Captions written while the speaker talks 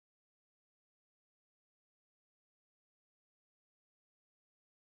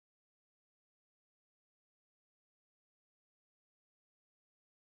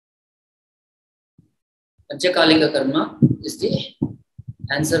Panchakalika karma is the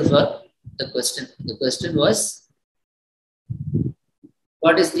answer for the question. The question was,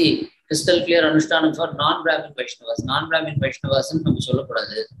 what is the crystal clear anushtanam for non-Brahmin Vaishnavas? Non-Brahmin Vaishnavas நம்ம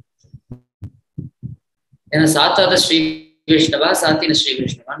சொல்லக்கூடாது. ஏன்னா சாத்தாத Sri Vaishnava, சாத்தின Sri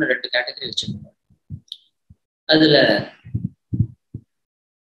வைஷ்ணவான்னு 2 category வச்சிருக்கோம். அதுல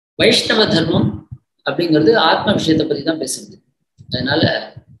வைஷ்ணவ தர்மம் அப்படிங்கிறது ஆத்ம விஷயத்தை பத்தி தான் பேசுறது. அதனால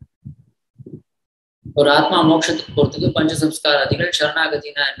ஒரு ஆத்மா மோட்சத்துக்கு போறதுக்கு பஞ்சசம்ஸ்காராதிகள்,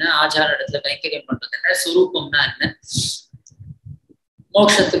 சரணாகதினா என்ன, ஆச்சார இடத்துல கைங்கரியம் பண்றது என்ன, சுரூபம்னா என்ன,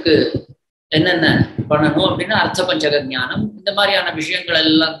 மோட்சத்துக்கு என்னென்ன பண்ணணும் அப்படின்னா அர்த்த பஞ்சக ஞானம், இந்த மாதிரியான விஷயங்கள்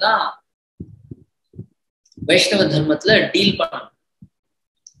எல்லாம் தான் வைஷ்ணவ தர்மத்துல டீல் பண்ணணும்.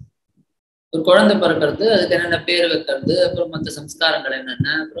 ஒரு குழந்தை பிறக்கிறது, அதுக்கு என்னென்ன பேர் வைக்கிறது, அப்புறம் மற்ற சம்ஸ்காரங்கள்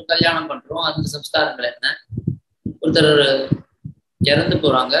என்னென்ன, அப்புறம் கல்யாணம் பண்றோம், அந்த சம்ஸ்காரங்கள் என்ன, ஒருத்தர் இறந்து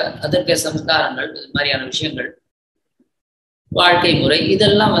போறாங்க, அதற்கு சம்ஸ்காரங்கள், இது மாதிரியான விஷயங்கள், வாழ்க்கை முறை,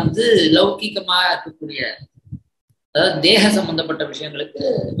 இதெல்லாம் லௌகிகமா இருக்கக்கூடிய, அதாவது தேக சம்பந்தப்பட்ட விஷயங்களுக்கு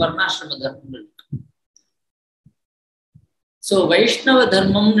வர்ணாசிரம தர்மங்கள் இருக்கு. ஸோ வைஷ்ணவ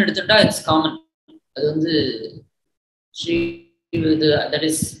தர்மம்னு எடுத்துட்டா இட்ஸ் காமன். அது Sri that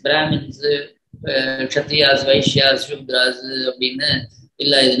is Brahmins, க்ஷத்ரியாஸ், Vaishyas, Shudras அப்படின்னு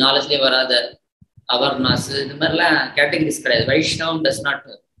இல்லை, இது நாலத்துலேயே வராத அவர்னாஸ், இது மாதிரிலாம் கேட்டகரிஸ் கிடையாது. வைஷ்ணவம் does not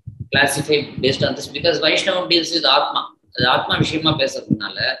classify based on this, because வைஷ்ணவம் deals with ஆத்மா. அது ஆத்மா விஷயமா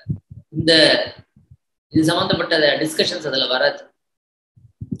பேசுறதுனால இது சம்பந்தப்பட்ட டிஸ்கஷன்ஸ் அதுல வராது.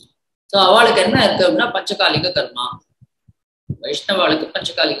 ஸோ அவளுக்கு என்ன இருக்கு அப்படின்னா பஞ்சகாலிக கர்மா. வைஷ்ணவாளுக்கு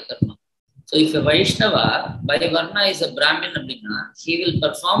பஞ்சகாலிக கர்மா. So if Vaishnava by Varna is a Brahmin அப்படின்னா he will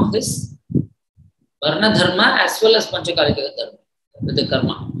perform his வர்ண தர்மா as well as பஞ்சகாலிக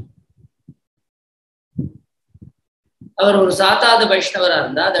கர்மா. அவர் ஒரு சாதாத வைஷ்ணவரா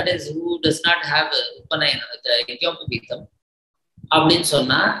இருந்தா, that is who does not have யஜ்ஞோபவீதம் அப்படின்னு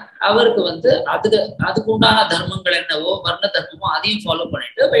சொன்னா, அவருக்கு அதுக்கு உண்டான தர்மங்கள் என்னவோ வர்ண தர்மமோ அதையும் ஃபாலோ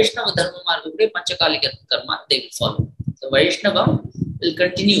பண்ணிட்டு வைஷ்ணவ தர்மமா இருக்கக்கூடிய பஞ்சகாலிக கர்மா they will follow. So வைஷ்ணவம் will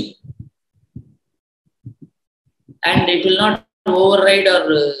continue and it will not override or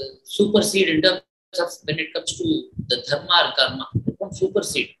supersede in terms of when it comes to the dharma or karma. It won't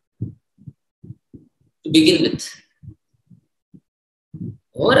supersede to begin with.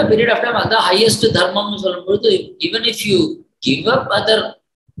 Over a period of time, the highest dharma, even if you give up other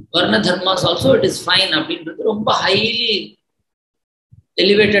varna dharmas also, it is fine. ரொம்ப highly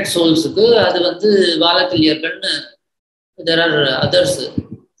elevated souls க்கு அது வாலக்கிலியர்கள்னு there are others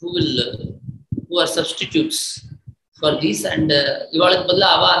who are substitutes for these, and இவாளுக்கு பதிலா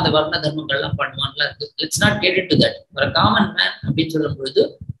அவ அந்த வர்ண தர்மங்கள்லாம் பண்ணுவான்ல. Let's not get into that. For a common man அப்படின்னு சொல்லும் பொழுது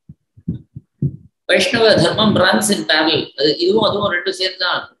வைஷ்ணவ தர்மம் runs in parallel. இதுவும் ரெண்டும்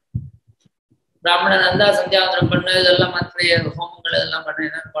சேர்ந்துதான் இருக்கும். பிராமணன் இருந்தா சந்தியாவந்தனம் பண்ண, இதெல்லாம் மற்ற ஹோமங்கள் இதெல்லாம் பண்ண,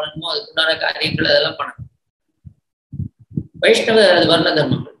 என்னென்ன பண்ணணுமோ அதுக்குண்டான காரியங்கள் அதெல்லாம் பண்ணணும். வைஷ்ணவ வர்ண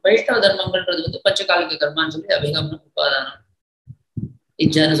தர்மங்கள், வைஷ்ணவ தர்மங்கள்ன்றது பஞ்சகாலிக கர்மான்னு சொல்லி அபிகமனம், உபாதானம்,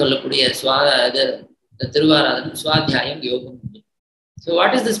 இச்சான்னு சொல்லக்கூடிய திருவாராதனம், சுவாத்தியாயம், யோகம். ஸோ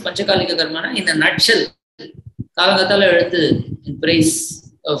வாட் இஸ் திஸ் பஞ்சகாலிக கர்மானா, இந்த நட்சல் காலங்கத்தால எழுந்து இன் பிரைஸ்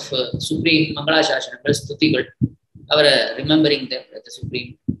ஆஃப் சுப்ரீம் மங்களாசாசனங்கள், ஸ்துதிகள், அவரை remembering the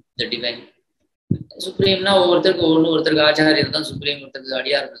supreme, the divine. சுப்ரீம்னா ஒவ்வொருத்தருக்கு ஆச்சாரியர் தான் சுப்ரீம், ஒருத்தருக்கு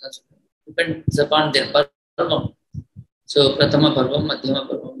அடியார்கள் தான் சுப்ரீம். டிபெண்ட்ஸ் அப்பான் தேர் பர்வம். ஸோ பிரதம பருவம், மத்தியம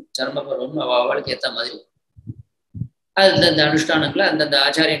பருவம், சர்ம பருவம் அவளுக்கு ஏற்ற மாதிரி அந்தந்த அனுஷ்டானங்களை அந்தந்த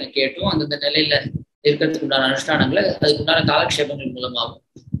ஆச்சாரியனை கேட்டும் அந்தந்த நிலையில இருக்கிறதுக்கு உண்டான அனுஷ்டானங்களை அதுக்குண்டான காலக்ஷேபங்கள் மூலமாகவும்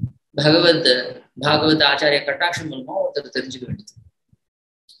பாகவத் ஆச்சாரிய கட்டாட்சம் மூலமா ஒருத்தர் தெரிஞ்சுக்க வேண்டியது.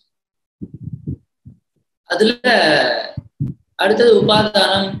 அதுல அடுத்தது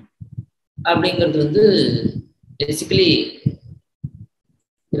உபாதானம் அப்படிங்கிறது basically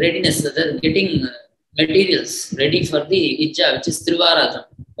readiness, getting materials ready for the இச்சா, விச் இஸ் திருவாராதனம்.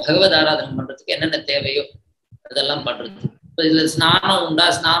 பகவத் ஆராதனம் பண்றதுக்கு என்னென்ன தேவையோ அதெல்லாம் பண்றது. இப்போ இதுல ஸ்நானம் உண்டா,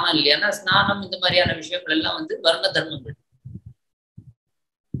 ஸ்நானம் இல்லையானா ஸ்நானம், இந்த மாதிரியான விஷயங்கள் எல்லாம் வர்ண தர்மங்கள்.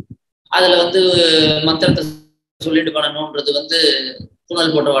 அதுல மந்திரத்தை சொல்லிட்டு பண்ணணும்ன்றது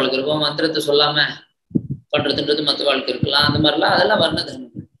புனல் போட்ட வாழ்க்கை இருக்கும், மந்திரத்தை சொல்லாம பண்றதுன்றது மற்ற வாழ்க்கை இருக்கலாம். அந்த மாதிரிலாம் அதெல்லாம் வர்ண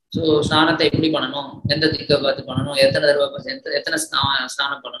தர்மங்கள். ஸோ ஸ்நானத்தை எப்படி பண்ணணும், எந்த திக்கை பார்த்து பண்ணணும், எத்தனை தடவை எத்தனை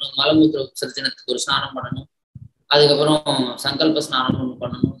ஸ்நானம் பண்ணணும், மலமூத்திர விசர்ஜனத்துக்கு ஒரு ஸ்நானம் பண்ணணும், அதுக்கப்புறம் சங்கல்ப ஸ்நானம் ஒன்று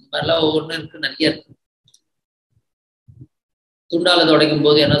பண்ணணும். இந்த மாதிரிலாம் ஒவ்வொன்றும் இருக்கு, நிறைய இருக்கு. துண்டால துடைக்கும்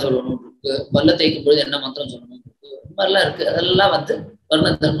போது என்ன சொல்லணும் இருக்கு, பல்ல தேய்க்கும் போது என்ன மந்திரம் சொல்லணும் இருக்கு, இந்த மாதிரிலாம் இருக்கு. அதெல்லாம் வர்ண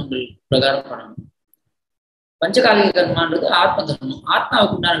தர்மங்கள் பிரகாரம் பண்ணணும். பஞ்சகாலிக கர்மான்றது ஆத்ம தர்மம்.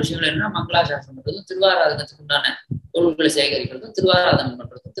 ஆத்மாவுக்கு உண்டான விஷயங்கள் என்னன்னா மங்களாசாசனம் பண்றதும், திருவாராதனத்துக்கு உண்டான பொருட்களை சேகரிக்கிறதும், திருவாராதனம்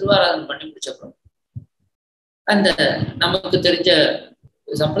பண்றதும். திருவாராதனம் பண்ணி முடிச்ச அப்புறம் அந்த நமக்கு தெரிஞ்ச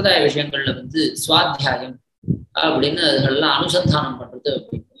சம்பிரதாய விஷயங்கள்ல வந்து சுவாத்தியாயம் அப்படின்னு அதுகள்லாம் அனுசந்தானம் பண்றது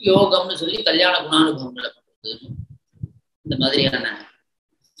அப்படின்னு யோகம்னு சொல்லி கல்யாண குணானுபவங்களை பண்றது இந்த மாதிரியான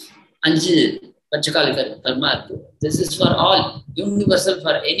 5 பஞ்சகாலிக கர்மா இருக்கு. This is for all, universal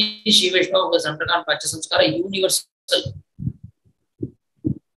for any Srivaishnava who has undergone Panchasamskara, universal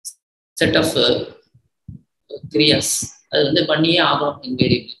set of கிரியாஸ். அது வந்து பண்ணியே ஆகணும்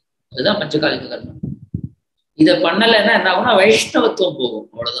இன்வேரியபிள். அதுதான் பஞ்சகாலிக கர்மம். இதை பண்ணலைன்னா என்ன ஆகும்னா வைஷ்ணவத்துவம் போகும்,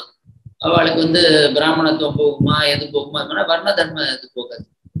 அவ்வளவுதான். அவளுக்கு வந்து பிராமணத்துவம் போகுமா எது போகுமா அப்படின்னா வர்ண தர்ம இது போகாது.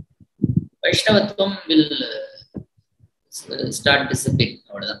 வைஷ்ணவத்துவம் வில் ஸ்டார்ட் டிசிப்பிங்,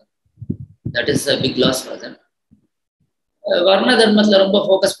 அவ்வளவுதான். That is a big loss for them. வர்ண தர்மத்துல ரொம்ப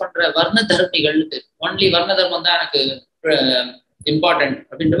ஃபோக்கஸ் பண்ற வர்ண தர்மிகள் ஒன்லி வர்ண தர்மம் தான் எனக்கு இம்பார்ட்டன்ட்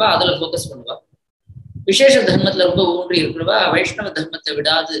அப்படின்றவா அதுல ஃபோக்கஸ் பண்ணுவா. விசேஷ தர்மத்துல ரொம்ப ஊன்றி இருக்கிறவா வைஷ்ணவ தர்மத்தை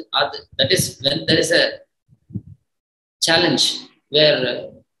விடாது. அது that is when there is a challenge where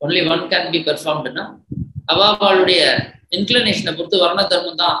only one can be performed னா அவளுடைய இன்க்ளினேஷனை பொறுத்து வர்ண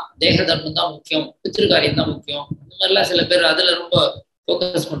தர்மம் தான் தேக தர்மம் தான் முக்கியம், பித்திருக்காரியம் தான் முக்கியம், இந்த மாதிரிலாம் சில பேர் அதுல ரொம்ப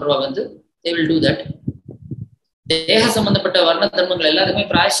ஃபோக்கஸ் பண்றவா வந்து they will do that. தேக சம்பந்தப்பட்ட வர்ண தர்மங்கள் எல்லாருமே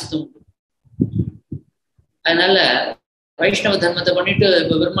பிராயசித்தம் உண்டு. அதனால வைஷ்ணவ தர்மத்தை பண்ணிட்டு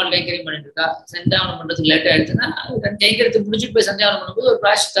இப்ப பெருமாள் கைங்கரியம் பண்ணிட்டு இருக்கா, சந்தியாவனம் பண்றதுக்கு லேட் ஆயிடுச்சுன்னா கைங்கரியத்தை முடிச்சுட்டு போய் சந்தியாவனம் பண்ணும்போது ஒரு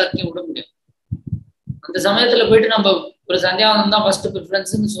பிராயசித்தார்த்தையும் விட முடியும். அந்த சமயத்துல போயிட்டு நம்ம ஒரு சந்தியாவனம் தான் ஃபர்ஸ்ட்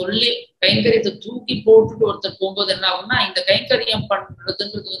ப்ரிஃபரன்ஸ்ன்னு சொல்லி கைங்கரியத்தை தூக்கி போட்டுட்டு ஒருத்தர் போகும்போது என்ன ஆகும்னா இந்த கைங்கரியம்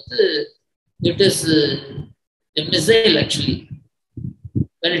பண்றதுன்றது வந்து it is missile actually.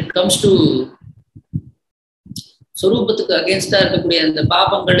 when it comes to சொரூபத்துக்கு அகேன்ஸ்டா இருக்கக்கூடிய அந்த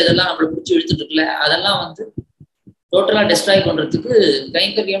பாபங்கள் இதெல்லாம் நம்மளை பிடிச்சி இழுத்துட்டு இருக்குல்ல, அதெல்லாம் வந்து டோட்டலா டிஸ்ட்ராய் பண்றதுக்கு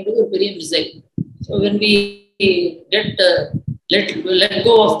கைங்கரியம்ன்றது ஒரு பெரிய missile. So when we get let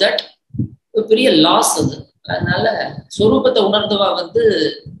go of that, ஒரு பெரிய லாஸ் அது. அதனால சொரூபத்தை உணர்ந்தவா வந்து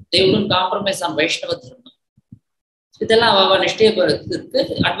they wouldn't compromise on வைஷ்ணவ தர்மம். இதெல்லாம் அவ நிஷ்டயத்துக்கு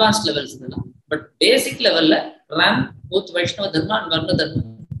அட்வான்ஸ் லெவல்ஸ் இதெல்லாம். பட் பேசிக் லெவல்ல run both Vaishnava dharma and Varna dharma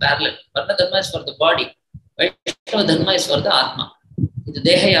parallel. Varna dharma is for the body, Vaishnava dharma is for the atma. இது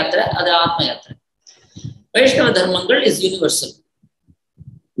தேக யாத்திரை, அது ஆத்ம யாத்திரை. வைஷ்ணவ தர்மங்கள் இஸ் யூனிவர்சல்,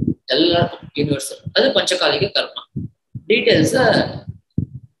 எல்லாருக்கும் யூனிவர்சல். அது பஞ்சகாலிக கர்மா. Details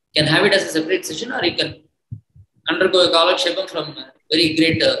can have it as a separate session or you can undergo a kalakshepam from very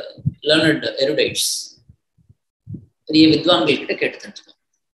great learned erudites. பெரிய வித்வான்கள் கிட்ட கேட்டு தெரிஞ்சுக்கோ.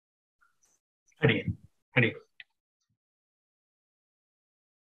 சரி சரி.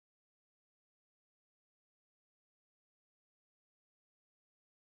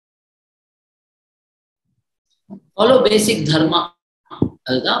 Follow basic dharma.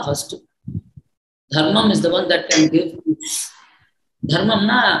 அதுதான் ஃபர்ஸ்ட். தர்மம் is the one that can give peace.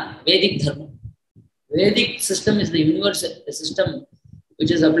 தர்மம்னா வேதிக் தர்மம். வேதிக் system is the universal system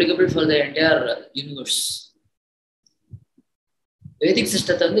which is applicable for the entire universe. வேதிக்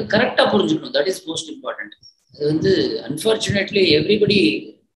சிஸ்டத்தை வந்து கரெக்டா புரிஞ்சுக்கணும். That is most important. அது வந்து unfortunately everybody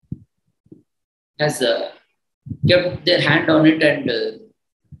has kept their hand on it and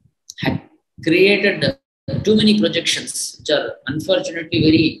had created too many projections which are unfortunately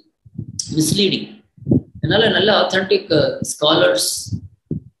very misleading. அதனால நல்ல authentic scholars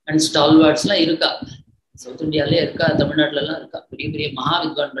and ஸ்டால்வார்ட்ஸ்லாம் இருக்கா, south இந்தியாலே இருக்கா, தமிழ்நாட்டிலலாம் இருக்கா, பெரிய பெரிய மகா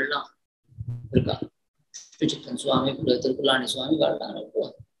வித்வான்கள்லாம் இருக்கா. சுவாமி, திருப்புலாணி சுவாமி வாழ்லாம்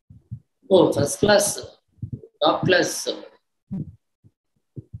இப்போ ஃபர்ஸ்ட் கிளாஸ் டாப் கிளாஸ்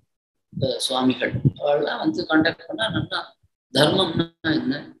சுவாமிகள் அவள்லாம் வந்து கான்டாக்ட் பண்ணா நல்லா தர்மம்னா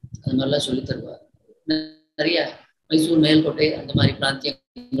என்ன அது மாதிரிலாம் சொல்லி தருவார். நிறைய மைசூர், மேல்கோட்டை அந்த மாதிரி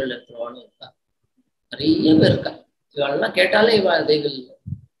பிராந்தியங்கள் இருக்கிறவாளும் இருக்கா, நிறைய பேர் இருக்கா. இவாளெல்லாம் கேட்டாலே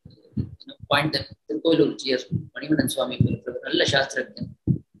பாயிண்ட். திருக்கோயிலூர் ஜீயர் மணிவண்ணன் சுவாமி நல்ல சாஸ்திரஜன்,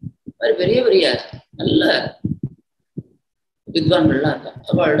 மாதிரி பெரிய பெரிய நல்ல வித்வான்கள்லாம் இருக்கா.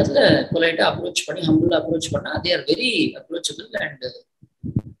 அவள் இடத்துல பொலைட்டா அப்ரோச் பண்ணி ஹம்பிளா அப்ரோச் பண்ணா they are very approachable and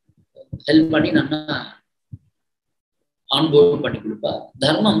help பண்ணி நல்லா ஆன்போர்ட் பண்ணி கொடுப்பா.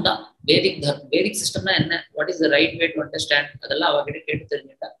 தர்மம் தான் வேதிக் சிஸ்டம்னா என்ன, what is the right way to understand, அதெல்லாம் அவகிட்ட கேட்டு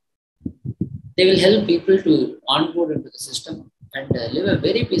தெரிஞ்சுட்டா they will help people to onboard into the system and live a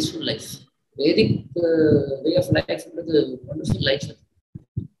very peaceful life. Vedic way of life is a wonderful life.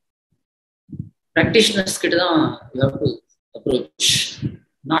 Practitioners kitta dhaan you have to approach,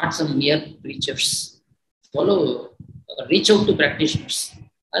 not some mere preachers. Follow, reach out to practitioners.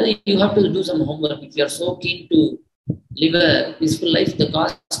 You have to do some homework. If you are so keen to live a peaceful life, the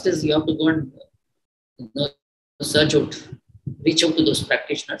cost is you have to go and search out, reach out to those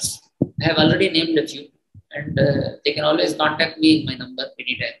practitioners. I have already named a few and they can always contact me in my number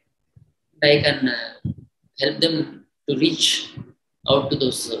anytime. I can help them to reach out to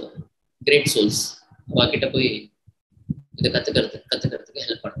those great souls. அவகிட்ட போய் இதை கத்துக்கிறதுக்கு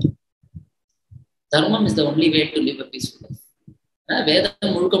help பண்ணும். தர்மம் is the only way to live a peaceful life.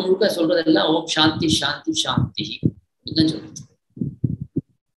 வேதம் முழுக்க முழுக்க சொல்றதெல்லாம் ஓம் சாந்தி சாந்தி சாந்தி அப்படின்னு சொல்றது.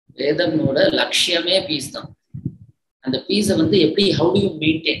 வேதமோட லட்சியமே பீஸ் தான். அந்த பீஸை வந்து எப்படி, ஹவு டு யூ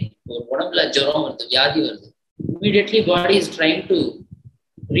மெயின்டைன்? ஒரு உடம்புல ஜுரம் வருது, வியாதி வருது, immediately body is trying to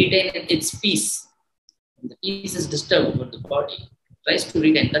retain its peace. The peace is disturbed, but the body tries to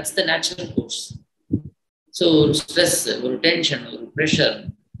retain. That's the natural course. So stress, or tension, or pressure,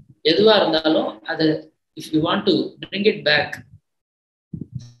 எதுவா இருந்தாலும் அது, if you want to bring it back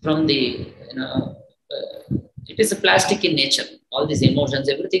from the, it is a plastic in nature. All these emotions,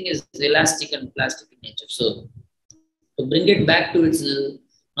 everything is elastic and plastic in nature. So to bring it back to its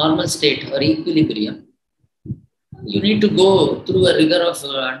normal state or equilibrium, you need to go through a rigor of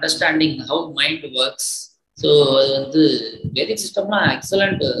understanding how mind works. So the Vedic system is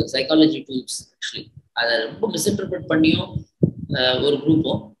excellent psychology tools actually. அதை ரொம்ப misinterpret பண்ணியும் ஒரு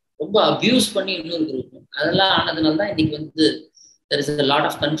குரூப்பும், ரொம்ப abuse பண்ணி இன்னொரு குரூப்பும், அதெல்லாம் ஆனதுனால தான் இன்னைக்கு வந்து there is a lot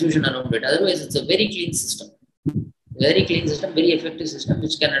of confusion around it. Otherwise it's a very clean system, very clean system, very effective system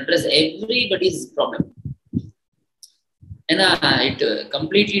which can address everybody's problem. And it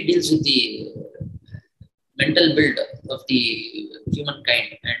completely deals with the mental build of the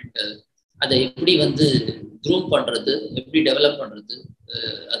humankind and அதை எப்படி வந்து groom பண்றது, எப்படி develop பண்றது,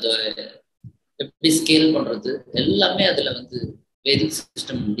 அதை எப்படி scale பண்றது, எல்லாமே அதுல வந்து வேதிக்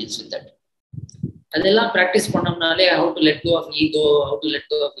சிஸ்டம் டீல்ஸ் வித் தட். அதெல்லாம் practice பண்ணோம்னாலே how to let go of ego, how to let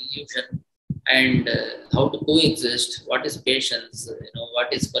go of illusion, and how to coexist, what is patience, what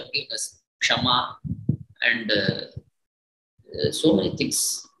is forgiveness, kshama, and so many things.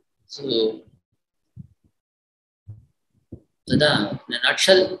 So in a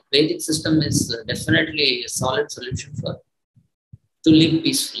nutshell, Vedic system is definitely a solid solution for to live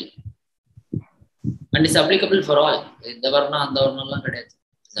peacefully, and it's applicable for all. இந்த வர்ணம் அந்த வர்ணம்லாம் கிடையாது.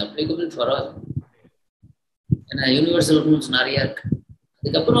 It's applicable for all. ஏன்னா universal rules நிறைய இருக்கு.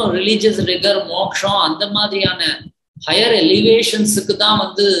 அதுக்கப்புறம் religious rigger, மோக்ஷம், அந்த மாதிரியான ஹையர் எலிவேஷன்ஸுக்கு தான்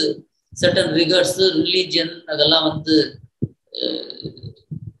வந்து சர்டன் ரிகர்ஸ், ரிலீஜியன், அதெல்லாம் வந்து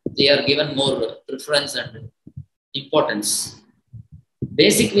they are given more preference and importance.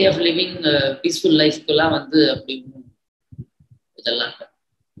 Basic way of living peaceful life-க்குலாம் வந்து அப்படி இதெல்லாம்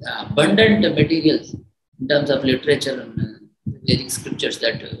abundant materials in terms of literature and Vedic scriptures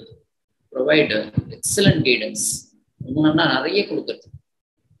that provide excellent guidance. நிறைய கொடுக்குறது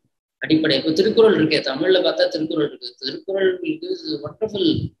அடிப்படை. இப்போ திருக்குறள் இருக்கே, தமிழ்ல பார்த்தா திருக்குறள் இருக்கு. Thirukkural gives wonderful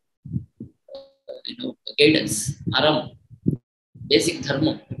guidance. அறம், பேசிக்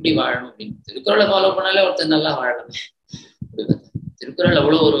தர்மம், எப்படி வாழணும் அப்படின்னு திருக்குறளை ஃபாலோ பண்ணாலே ஒருத்தர் நல்லா வாழலாம். திருக்குறள்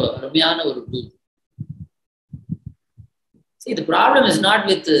அவ்வளோ ஒரு அருமையான ஒரு tool. See, the problem is not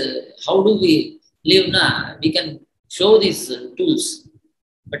with how do we live na. We can show these tools,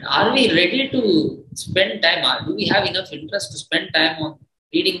 but are we ready to spend time? Do we have enough interest to spend time on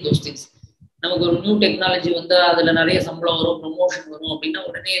reading those things? நமக்கு ஒரு new technology வந்து அதுல நிறைய சம்பளம் வரும், promotion வரும் அப்படின்னா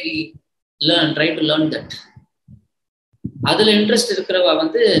உடனே we try to learn that. அதுல இன்ட்ரெஸ்ட் இருக்கிறவ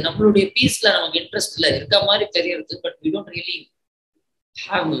வந்து நம்மளுடைய பீஸ்ல நமக்கு இன்ட்ரெஸ்ட் இல்லை இருக்க மாதிரி தெரியறது, but we don't really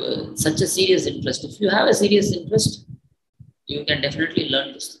have such a serious interest. If you have a serious interest, you can definitely learn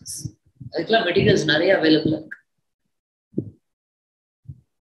those things. அதுக்கெல்லாம் மெட்டீரியல்ஸ் நிறைய அவைலபிளா இருக்கு.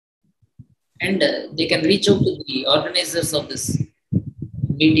 And they can reach out to the organizers of this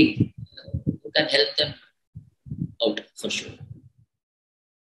meeting who can help them out for sure.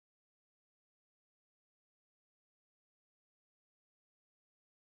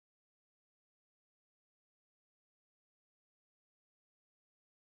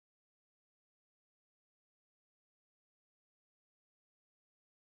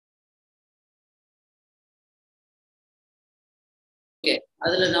 Okay,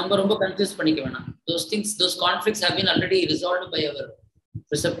 அதுல நம்ம ரொம்ப confuse பண்ணிக்க வேணாம். Those things, those conflicts have been already resolved by our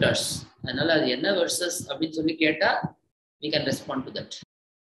preceptors. அதனால அது என்ன versus அப்படின்னு சொல்லி கேட்டா we can respond to that.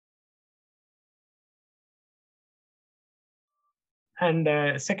 And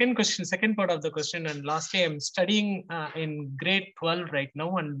second question, second part of the question, and lastly, I'm studying in grade 12 right now,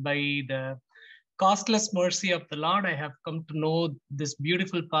 and by the costless mercy of the Lord, I have come to know this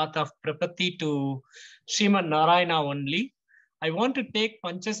beautiful path of Prapaththi to Srimad Narayana only. I want to take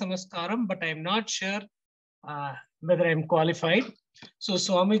PanchasamskAram, but I'm not sure whether I'm qualified. So,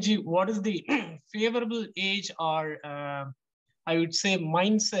 Swamiji, what is the favorable age or I would say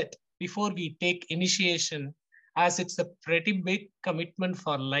mindset before we take initiation, as it's a pretty big commitment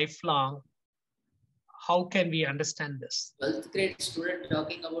for lifelong? how can we understand this? 12th grade student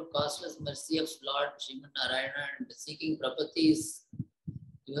talking about costless mercy of Lord Sriman Narayana and seeking Prapaththi is,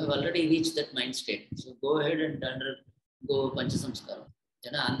 you have already reached that mind state. So go ahead and undergo Panchasamskaram.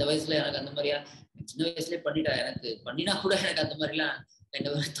 ஏன்னா அந்த வயசுல எனக்கு அந்த மாதிரியா சின்ன வயசுலயே பண்ணிட்டா எனக்கு பண்ணினா கூட எனக்கு அந்த மாதிரிலாம் I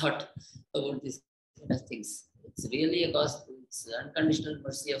never thought about these kind of things. It's really a cause, it's unconditional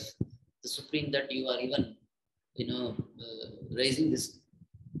mercy of the Supreme that you are even, raising this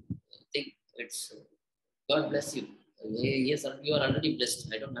thing. It's God bless you. Yes, you are already blessed.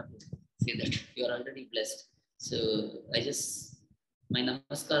 I don't have to say that. You are already blessed. So my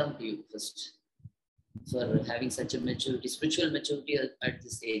namaskaram to you first for having such a maturity, spiritual maturity at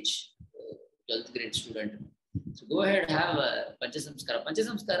this age, 12th grade student. So go ahead, have a Panchasamskara.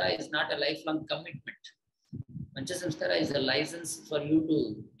 Panchasamskara is not a lifelong commitment. Panchasamskara is a license for you to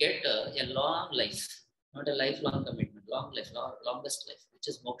get a long life, not a lifelong commitment, long life, longest life, which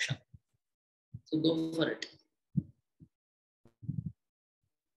is moksham. So go for it.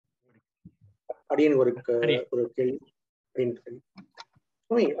 Again, ஒரு கேள்வி.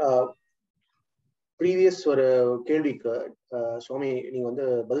 Previous ஒரு கேள்விக்கு சுவாமி நீங்க வந்து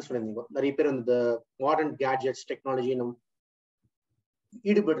பதில் சொல்லியிருந்தீங்க. நிறைய பேர் இந்த மாடர்ன் கேட்ஜெட்ஸ் டெக்னாலஜி நம்ம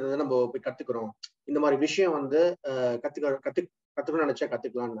ஈடுபடுறத நம்ம போய் கத்துக்கிறோம். இந்த மாதிரி விஷயம் வந்து கத்துக்கணும்னு நினைச்சா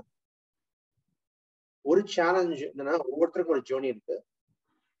கத்துக்கலாம்னு. ஒரு சேலஞ்ச் என்னன்னா, ஒவ்வொருத்தருக்கும் ஒரு ஜேர்னி இருக்கு.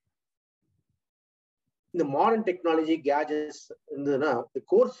 இந்த மாடர்ன் டெக்னாலஜி கேட்ஜெட்ஸ் இருந்ததுன்னா, இந்த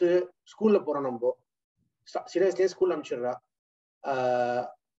கோர்ஸ் ஸ்கூல்ல போறோம், நம்ம சில வயசுலேயே ஸ்கூல்ல அனுப்பிச்சிடுறா.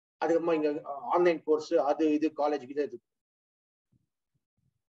 அதுக்கப்புறமா இங்க ஆன்லைன் கோர்ஸ், அது இது காலேஜுக்கு இது.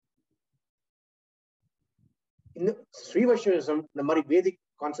 இந்த ஸ்ரீவைஷ்ணவிசம் இந்த மாதிரி வேதிக்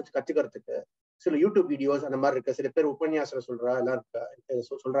கான்செப்ட் கத்துக்கிறதுக்கு சில யூடியூப் வீடியோஸ் அந்த மாதிரி இருக்கு. சில பேர் உபன்யாசம் சொல்றா எல்லாம் இருக்கா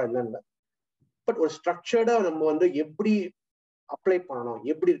சொல்றா இல்லைன்னு. பட் ஒரு ஸ்ட்ரக்சர்டா நம்ம வந்து எப்படி அப்ளை பண்ணணும்,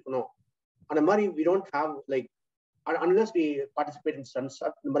 எப்படி இருக்கணும், அந்த மாதிரி we don't have like unless we participate in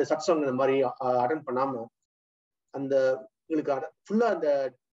இந்த மாதிரி சத்சங்கம் இந்த மாதிரி அட்டெண்ட் பண்ணாம அந்த உங்களுக்கு ஃபுல்லா அந்த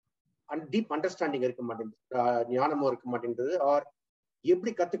டீப் அண்டர்ஸ்டாண்டிங் இருக்க மாட்டேங்குது, ஞானமும் இருக்க மாட்டேங்குது. ஆர்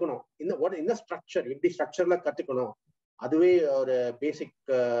எப்படி கத்துக்கணும், இந்த ஸ்ட்ரக்சர் எப்படி ஸ்ட்ரக்சர்ல கத்துக்கணும், அதுவே ஒரு பேசிக்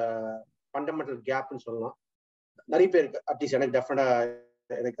ஃபண்டமெண்டல் கேப்னு சொல்லலாம். நிறைய பேருக்கு அட்லீஸ்ட் எனக்கு டெஃபினட்டா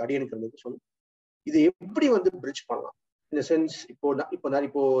எனக்கு அடியனுக்கு இருந்தது சொல்லணும். இது எப்படி வந்து பிரிட்ஜ் பண்ணலாம் இந்த சென்ஸ். இப்போ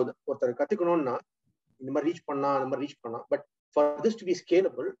ஒருத்தர் கத்துக்கணும்னா இந்த மாதிரி ரீச் பண்ணலாம், அந்த மாதிரி ரீச் பண்ணலாம். But for this to be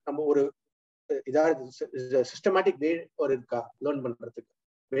scalable நம்ம ஒரு இதாவது சிஸ்டமேட்டிக் வே ஒரு இருக்கா லேர்ன் பண்றதுக்கு?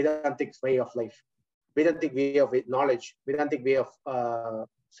 Vedantic way of life, Vedantic way of knowledge, Vedantic way of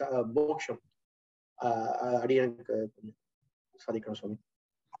moksham. Adiyanku sadikana Swamy.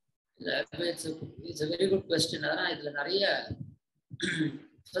 It's a very good question. Idhula nariya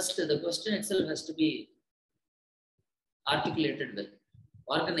first the question itself has to be articulated well,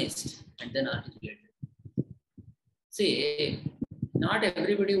 organized and then articulated. See, not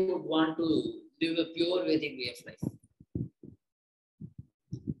everybody would want to live a pure Vedic way of life.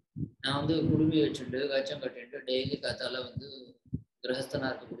 நான் வந்து குடுமி வச்சுட்டு கச்சம் கட்டிட்டு daily காத்தால வந்து கிரகஸ்தனா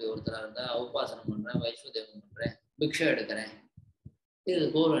இருக்கக்கூடிய ஒருத்தராக இருந்தா உபாசனம் பண்றேன், வைஷ்ணதேவம் பண்றேன், பிக்ஷை எடுக்கிறேன், இது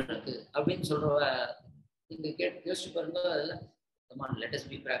போரும் எனக்கு அப்படின்னு சொல்றவ நீங்க யோசிச்சு பாருங்க. அதெல்லாம் let us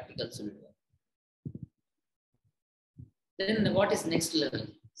be practical சொல்லிடுவேன். Then what is next level?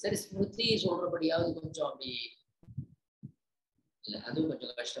 சரி, ஸ்மிருதி சொல்றபடியாவது கொஞ்சம் அப்படி இல்லை, அதுவும்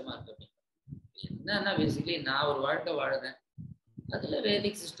கொஞ்சம் கஷ்டமா இருக்கு. என்னன்னா பேசிக்கலி நான் ஒரு வாழ்க்கை வாழுறேன், அதுல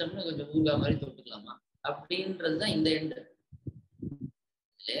வேதிக் சிஸ்டம்னு கொஞ்சம் ஊகா மாதிரி தொட்டுக்கலாமா அப்படின்றதுதான் இந்த எண்டு.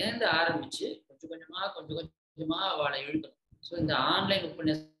 இதுலேருந்து ஆரம்பிச்சு கொஞ்சம் கொஞ்சமா அவளை இழுக்கணும். ஸோ இந்த ஆன்லைன்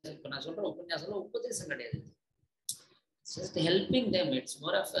உபன்யாசம், இப்போ நான் சொல்ற உபன்யாசம் உபதேசம் கிடையாது, just helping them. It's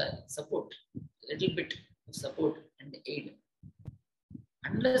more of a support, little bit of support and aid.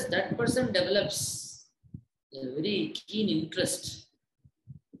 Unless that person develops a very keen interest,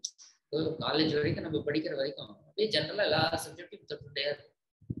 college வரைக்கும் நம்ம படிக்கிற வரைக்கும் அப்படியே ஜென்ரலா எல்லா சப்ஜெக்டையும் தொட்டுட்டே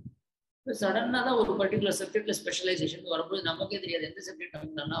இருக்கும். சடனா தான் ஒரு பர்டிகுலர் சப்ஜெக்ட்ல ஸ்பெஷலைசேஷன் வரும்போது நமக்கே தெரியாது எந்த சப்ஜெக்ட்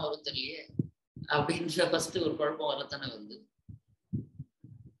நமக்கு நல்லா வரும் தெரியலையே அப்படின்ற ஃபர்ஸ்ட் ஒரு குழப்பம் வரத்தானே வருது.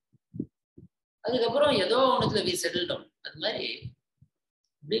 அதுக்கப்புறம் ஏதோ ஒண்ணுத்துல வி செட்டில் டவுன். அது மாதிரி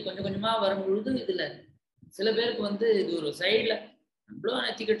அப்படியே கொஞ்சம் கொஞ்சமா வரும்பொழுது இதுல சில பேருக்கு வந்து இது ஒரு சைட்ல நம்மளும்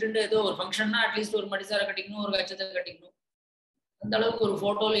நெத்தி கட்டுண்டு ஏதோ ஒரு ஃபங்க்ஷன்னா அட்லீஸ்ட் ஒரு மடிசாரை கட்டிக்கணும், ஒரு கச்சத்தை கட்டிக்கணும், அந்த அளவுக்கு ஒரு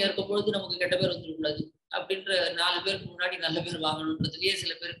போட்டோல இருக்க பொழுது நமக்கு கெட்ட பேர் வந்துடக்கூடாது அப்படின்ற 4 பேருக்கு முன்னாடி நல்ல பேர் வாங்கணுன்றதுலயே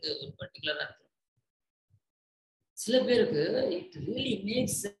சில பேருக்கு ஒரு பர்டிகுலரா இருக்கு. சில பேருக்கு இட் ரியலி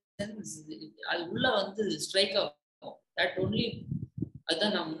மேக்ஸ் சென்ஸ், அது உள்ள வந்து ஸ்ட்ரைக் ஆகும். தட் ஒன்லி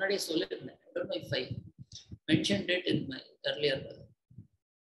அதுதான் நான் முன்னாடியே சொல்லியிருந்தேன். I don't know if I mentioned it in my earlier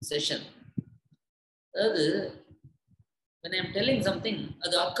session. அதாவது when I am telling something,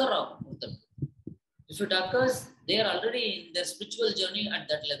 அது அக்கர் ஆகும் ஒருத்தருக்கு. If it occurs, they are already in their spiritual journey at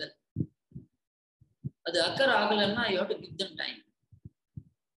that level. அது occur ஆகலைன்னா you have to give them time.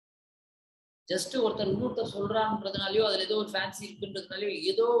 Just ஒருத்தர் சொல்றான்றதுனாலயோ அதுல ஏதோ ஒரு ஃபேன்சி இருக்குன்றதுனாலயோ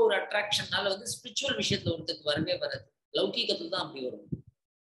ஏதோ ஒரு அட்ராக்ஷன்னால வந்து ஸ்பிரிச்சுவல் விஷயத்துல ஒருத்தருக்கு வரவே வராது. லௌகீகத்துல தான் அப்படி வரும்.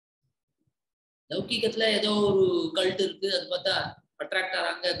 லௌகீகத்துல ஏதோ ஒரு கல்ட் இருக்கு, அது பார்த்தா அட்ராக்ட்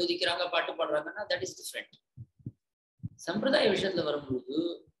ஆறாங்க, குதிக்கிறாங்க, பாட்டு பாடுறாங்கன்னா தட் இஸ் டிஃப்ரெண்ட். சம்பிரதாய விஷயத்துல வரும்போது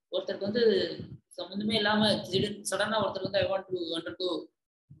ஒருத்தருக்கு வந்து சம்பந்தமே இல்லாம சடனா ஒருத்தர் வந்து ஐ வாண்ட் டு அண்டர்கோ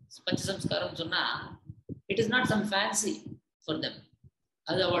பஞ்சசம்ஸ்காரம் சொன்னா it is not some fancy for them.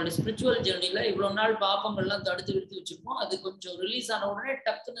 அது அவளுடைய ஸ்பிரிச்சுவல் ஜேர்னில இவ்வளவு நாள் பாப்பங்கள்லாம் தடுத்து விடுத்து வச்சிருப்போம். அது கொஞ்சம் ரிலீஸ் ஆன உடனே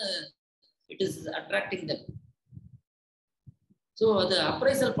டக்குன்னு it is attracting them. So அது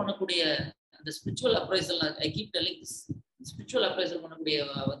அப்ரைசல் பண்ணக்கூடிய அந்த spiritual appraisal, I keep telling this, spiritual appraisal பண்ணக்கூடிய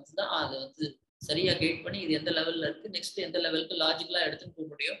வந்து தான் அதை வந்து சரியா கைட் பண்ணி இது எந்த லெவல்ல இருக்கு, நெக்ஸ்ட் எந்த லெவலுக்கு லாஜிக்கலா எடுத்துன்னு போக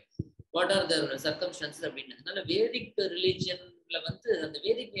முடியும், வாட் ஆர் தர் சர்க்கம்ஸ்டன்சஸ் அப்படின்னு. அதனால வேதிக் ரிலீஜியன்ல வந்து அந்த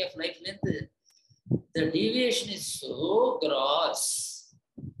வேதிக் வே ஆஃப் லைஃப்ல இருந்து the deviation is so gross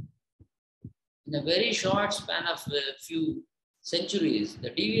in a very short span of a few centuries.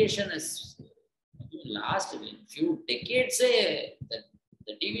 The deviation is last few decades.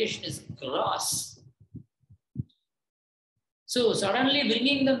 The deviation is gross. So suddenly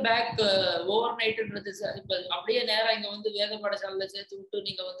bringing them back overnight அப்படியே நேரம் இங்க வந்து வேத பாடசாலையில சேர்த்து விட்டு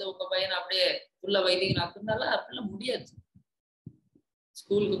நீங்க வந்து உங்க பையனை அப்படியே ஃபுல்லா வைத்தீங்கன்னா அப்படிலாம் முடியாது.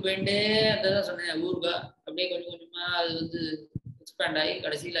 ஸ்கூலுக்கு போயிட்டே அதான் சொன்னேன், ஊருகா அப்படியே கொஞ்சம் கொஞ்சமா அது வந்து எக்ஸ்பேண்ட் ஆகி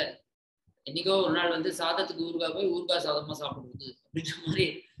கடைசியில என்னைக்கோ ஒரு நாள் வந்து சாதத்துக்கு ஊருகா போய் ஊருகா சாதமா சாப்பிடுறது அப்படின்ற மாதிரி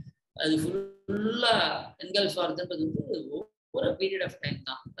அது ஃபுல்லா என்கல்ஃப் ஆகுதுன்றது வந்து ஒரு பீரியட் ஆஃப் டைம்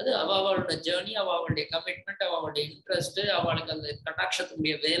தான். அது அவளோட ஜேர்னி, அவளுடைய கமிட்மெண்ட், அவளுடைய இன்ட்ரெஸ்ட், அவளுக்கு அந்த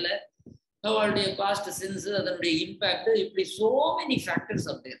கட்டாட்சத்துடைய வேலை, அவளுடைய பாஸ்ட் சின்ஸ், அதனுடைய இம்பாக்ட், இப்படி சோ மெனி ஃபேக்டர்ஸ்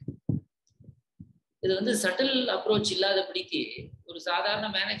ஆஃப். இது வந்து சட்டில் அப்ரோச் இல்லாதபடிக்கு ஒரு சாதாரண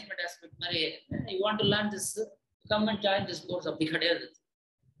மேனேஜ்மெண்ட் ஆஸ்பெக்ட் மாதிரி you want to learn this come and join this course அப்படி கிடையாது.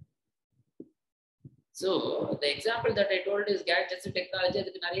 So the example that I told is gadgets technology,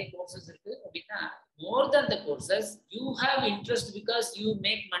 அதுக்கு நிறைய கோர்சஸ் இருக்கு அப்படின்னா மோர் தேன் த courses you have interest because you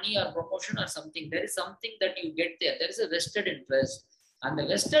make money or promotion or something. There is something that you get there. There is a vested interest. அந்த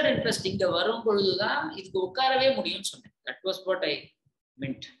vested interest இங்க வரும் பொழுதுதான் இதுக்கு உட்காரவே முடியும்னு சொன்னேன். That was what I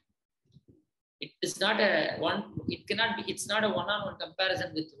மென்ட். It is not a one. It cannot be. It's not a one-on-one comparison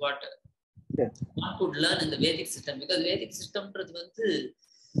with what one could learn in the Vedic system, because Vedic system வந்து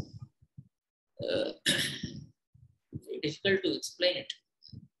very difficult to explain it.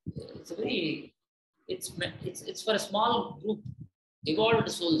 It's a very. It's for a small group,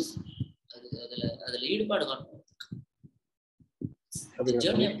 evolved souls. அதுல ஈடுபாடு வரணும். The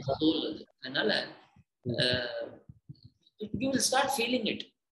journey of the soul. அதனால you will start feeling it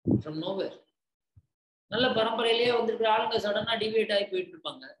from nowhere. நல்ல பரம்பரையிலேயே வந்துருக்கிற ஆளுங்க சடனா டிவேட் ஆகி போயிட்டு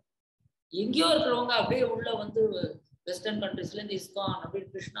இருப்பாங்க. எங்கேயோ இருக்கிறவங்க அப்படியே உள்ள வந்து வெஸ்டர்ன் கண்ட்ரீஸ்ல இருந்து இஸ்கான் அப்படி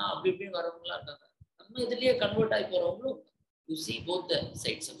கிருஷ்ணா அப்படி இப்படின்னு வரவங்களா இருக்காங்க. நம்ம இதுலயே கன்வெர்ட் ஆகி போறவங்களும் you see both the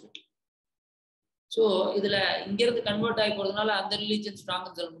sides of it. So இதுல இங்கிருந்து கன்வெர்ட் ஆகி போறதுனால அந்த ரிலீஜன்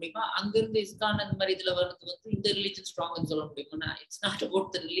ஸ்ட்ராங்னு சொல்ல முடியுமா, அங்கிருந்து இஸ்கான் அந்த மாதிரி இதுல வர்றது வந்து இந்த ரிலீஜன் ஸ்ட்ராங்னு சொல்ல முடியுமா? It's not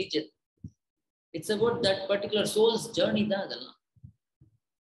about the religion, it's about that particular souls journey தான் அதெல்லாம்.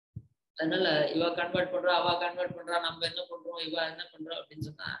 அதனால இவ கன்வெர்ட் பண்றா, அவ கன்வெர்ட் பண்றா, நம்ம என்ன பண்றோம், இவ என்ன பண்றோம் அப்படின்னு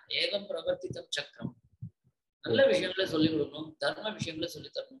சொன்னா ஏகம் பிரவர்த்திதம் சக்கரம். நல்ல விஷயங்களை சொல்லி கொடுக்கணும், தர்ம விஷயங்களை சொல்லி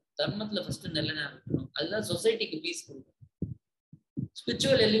தரணும், தர்மத்துல ஃபர்ஸ்ட் நல்ல இருக்கணும். அதுதான் சொசைட்டிக்கு பீஸ் கொடுக்கும்.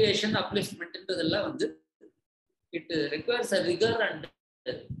 ஸ்பிரிச்சுவல் எலிவேஷன் அப்லிஃப்ட்மெண்ட்ன்றதெல்லாம் வந்து it requires a rigger and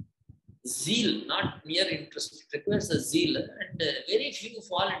zeal, not mere interest. It requires a zeal, and very few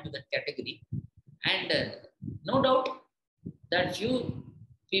fall into that category. And no doubt that few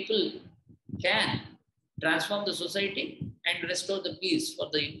people can transform the society and restore the peace for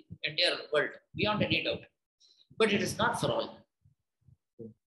the entire world, beyond any doubt. But it is not for all.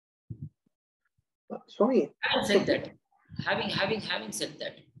 Swamy, having said that, having said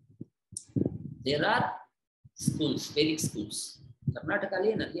that, there are schools, Vedic schools. Karnataka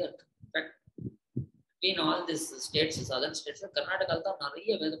நிறைய இருக்கு. In fact, between all these states, southern states, Karnataka தான்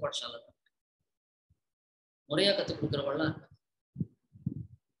நிறைய வேத பாடசாலை முறையா கற்றுக் கொடுக்குறவெல்லாம் இருக்கு.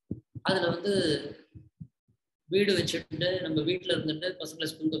 அதுல வந்து வீடு வச்சுட்டு நம்ம வீட்டுல இருந்துட்டு பசங்களை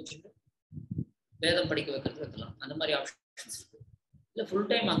ஸ்கூலுக்கு வச்சுட்டு வேதம் படிக்க வைக்கிறது வைக்கலாம். அந்த மாதிரி ஆப்ஷன்ஸ் இருக்கு. இல்லை ஃபுல்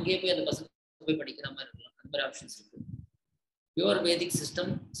டைம் அங்கேயே போய் அந்த பசங்க போய் படிக்கிற மாதிரி இருக்கலாம். அந்த மாதிரி ஆப்ஷன்ஸ் இருக்கு. பியூர் வேதிக்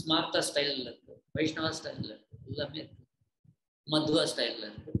சிஸ்டம் ஸ்மார்த்தா ஸ்டைலில் இருக்கு, வைஷ்ணவா ஸ்டைலில் இருக்கு, எல்லாமே இருக்கு, மத்வா ஸ்டைலில்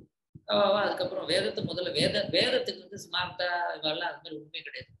இருக்கு. அதுக்கப்புறம் வேதத்தை முதல்ல வேதத்துக்கு வந்து ஸ்மார்த்தா இவெல்லாம் அது மாதிரி உண்மை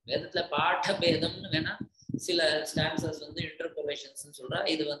கிடையாது. வேதத்துல பாட பேதம்னு வேணா சில ஸ்டான்சஸ் வந்து இன்டர்போலேஷன்ஸ் சொல்றா.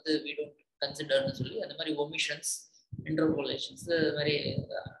 இது வந்து we don't கன்சிடர்னு சொல்லி அந்த மாதிரி ஒமிஷன்ஸ், இன்டர்போலேஷன்ஸ்,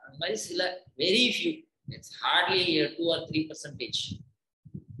 அது மாதிரி சில very few, it's Hartley 2 or 3%.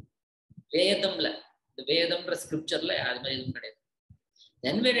 வேதம்ல, இந்த வேதம்ன்ற ஸ்கிரிப்சர்ல அது மாதிரி எதுவும் கிடையாது.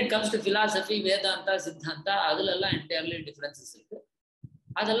 Then when it comes to philosophy, Vedanta, Siddhanta, அதுலெல்லாம் entirely differences இருக்கு.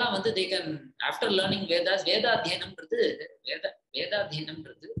 அதெல்லாம் வந்து they can, after learning Vedas, வேதாத்தியனம்ன்றது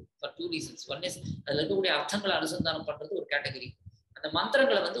for 2 reasons. One is அதுல இருக்கக்கூடிய அர்த்தங்களை அனுசந்தானம் பண்றது ஒரு கேட்டகரி, அந்த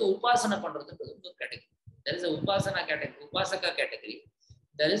மந்திரங்களை வந்து உபாசனை பண்றதுன்றது ஒரு category. There is a upasana category, upasaka category.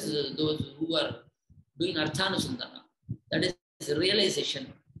 There is those who are doing arthanusandana, that is realization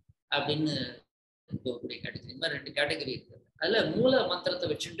அப்படின்னு இருக்கக்கூடிய கேட்டகரி. இந்த மாதிரி 2 கேட்டகரி இருக்கு. அதுல மூல மந்திரத்தை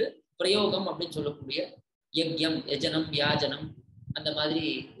வச்சுட்டு பிரயோகம் அப்படின்னு சொல்லக்கூடிய யஜ்யம், யஜனம், யாஜனம், அந்த மாதிரி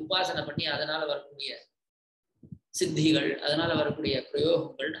உபாசனை பண்ணி அதனால வரக்கூடிய சித்திகள், அதனால வரக்கூடிய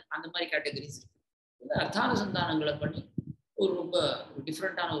பிரயோகங்கள், அந்த மாதிரி கேட்டகரிஸ் இருக்கு. அர்த்தானுசந்தானங்களை பண்ணி ஒரு ரொம்ப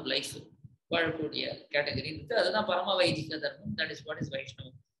டிஃப்ரெண்டான ஒரு லைஃப் வாழக்கூடிய கேட்டகரி இருக்கு. அதுதான் பரம வைதிக தர்மம். That is what is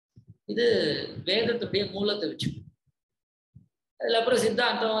வைஷ்ணவம். இது வேதத்துடைய மூலத்தை வச்சு. அதுல அப்புறம்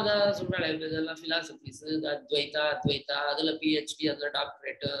சித்தாந்தம் அதான் சொல்றாங்க, இதெல்லாம் பிலாசபிஸ், அத்வைத்தா, அதுல PhD, அதுல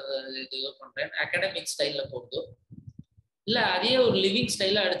டாக்டரேட் இது பண்றேன், அகாடமிக் ஸ்டைல்ல போகுதோ இல்ல அதே ஒரு லிவிங்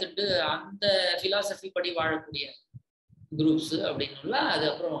ஸ்டைல எடுத்துட்டு அந்த பிலாசபி படி வாழக்கூடிய குரூப்ஸ் அப்படின்னு அது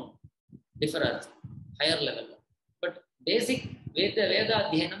அப்புறம் டிஃபர் ஆகுது ஹையர் லெவல்ல. பட் பேசிக்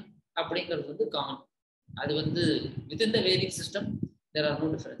வேதாத்தியனம் அப்படிங்கிறது வந்து காமன். அது வந்து within the Vedic system there are no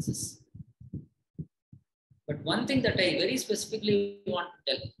differences. But one thing that I very specifically want to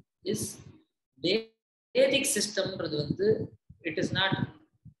tell is Vedic system வந்து it is not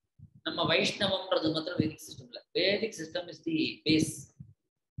நம்ம வைஷ்ணவம்ன்றது மாத்திரம் வேதிக் சிஸ்டம் இல்லை. வேதிக் system is the base.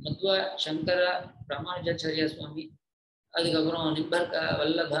 மத்வா, Sankara, Ramanujacharya சுவாமி, அதுக்கப்புறம் நிம்பர்கா,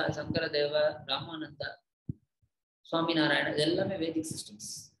 வல்லபா, சங்கர தேவா, ராமானந்தா, சுவாமி நாராயண, இது எல்லாமே வேதிக்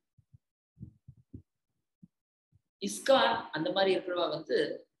சிஸ்டம்ஸ். இஸ்கான் அந்த மாதிரி இருக்கிறவா வந்து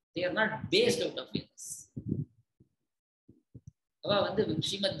they are not based out of Vedas. அவ வந்து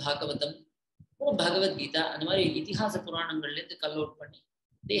ஸ்ரீமத் பாகவதம், பகவத்கீதா, அந்த மாதிரி இதிகாச புராணங்கள்ல இருந்து கல் அவுட் பண்ணி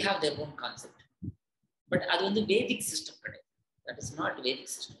they have their own concept. But அது வந்து வேதிக் சிஸ்டம் கிடையாது. That is not Vedic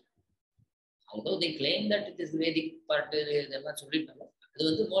system. Although they claim that it is Vedic part, இதெல்லாம் சொல்லிட்டாங்க, அது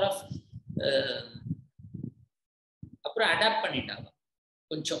வந்து more of அப்புறம் அடாப்ட் பண்ணிட்டாங்க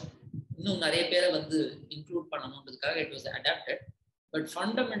கொஞ்சம், இன்னும் நிறைய பேரை வந்து include பண்ணணுன்றதுக்காக it was adapted. But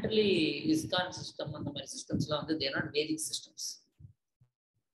fundamentally ISKCON system அந்த மாதிரி சிஸ்டம்ஸ்லாம் வந்து they are not Vedic systems.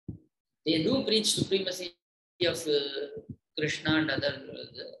 They do preach supremacy of Krishna and other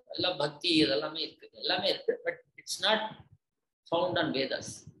எல்லாம் பக்தி இதெல்லாமே இருக்கு, but it's not found on Vedas.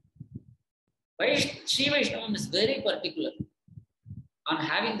 Srivaishnavam is very particular on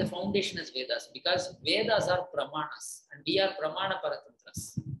having the foundation as Vedas, because Vedas are pramanas and we are pramana paratantras.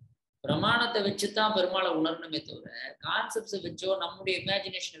 பிரமாணத்தை வச்சுதான் பெருமாளை உணரணுமே தவிர கான்செப்ட்ஸை வச்சோ நம்முடைய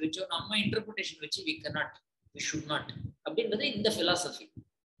இமேஜினேஷனை வச்சோ நம்ம இன்டர்பிரிட்டேஷன் வச்சு we should not அப்படின்றது இந்த philosophy.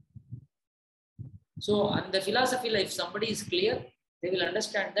 So and the philosophy, if somebody is clear, they will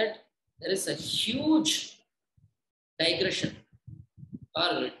understand that there is a huge digression or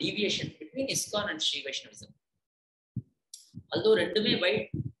deviation between ISKCON and Srivaishnavism. Although ரெண்டுமே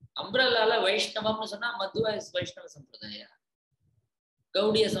umbrella வைஷ்ணவம்னு சொன்னா மத்வா is Vaishnava சம்பிரதாயா,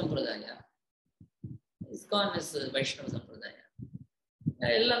 Gaudiya சம்பிரதாயா, ISKCON is வைஷ்ணவ சம்பிரதாயா,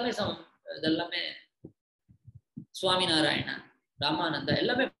 எல்லாமே இதெல்லாமே சுவாமி நாராயணா, ராமானந்தா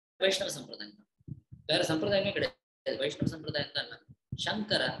எல்லாமே வைஷ்ணவ சம்பிரதாயம் தான், வேற சம்பிரதாயமே கிடையாது. வைஷ்ணவ சம்பிரதாயம் தான்.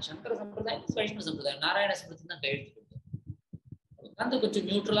 சங்கர சம்பிரதாயம் வைஷ்ணவ சம்பிரதாயம், நாராயண சம்பிரதாயம் தான் கையெழுத்து கொடுத்தோம். அந்த கொஞ்சம்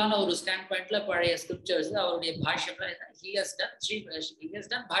நியூட்ரலான ஒரு ஸ்டாண்ட் பாயிண்ட்ல பழைய ஸ்கிரிப்சர்ஸ் அவருடைய பாஷ்யம்ல he has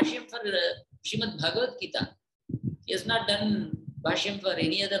done Bhashyam for Srimad Bhagavad Gita. He has not done Bhashyam for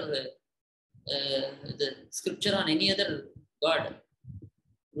any other the scripture on any other god.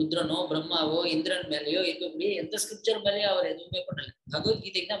 ருத்ரனோ பிரம்மாவோ Indiran மேலேயோ இருக்கக்கூடிய எந்த ஸ்கிரிப்சர் மேலேயோ அவர் எதுவுமே பண்ணல.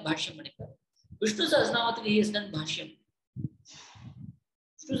 பகவத்கீதைக்கு தான் பாஷ்யம் பண்ணிப்பார். விஷ்ணு சஹஸ்ரநாமத்துக்கு he has done பாஷ்யம்.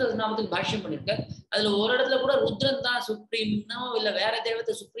 விஷ்ணு சஹஸ்ரநாமத்துக்கு பாஷ்யம் பண்ணிருக்கார். அதுல ஒரு இடத்துல கூட ருத்ரன் தான் சுப்ரீம்னோ இல்ல வேற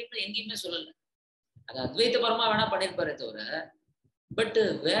தெய்வத்தை சுப்ரீம்னு எங்கேயுமே சொல்லல. அது அத்வைத பரமா வேணா பண்ணிருப்பாரே தவிர, பட்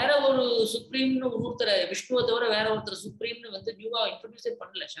வேற ஒரு சுப்ரீம்னு ஒருத்தரை விஷ்ணுவை தவிர வேற ஒருத்தர் சுப்ரீம்னு வந்து நியூவா இன்ட்ரோடியூஸே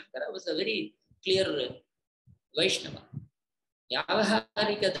பண்ணல. சங்கரா was a very clear Vaishnava.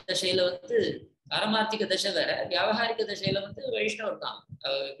 வியாவகாரிக தசையில வந்து பாரமார்த்திக தசை வேற, வியாவகாரிக தசையில வந்து வைஷ்ணவர் தான்,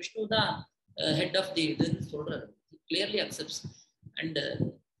 விஷ்ணு தான் ஹெட் ஆஃப் தி இதுன்னு சொல்றாரு. Clearly accepts. அண்ட்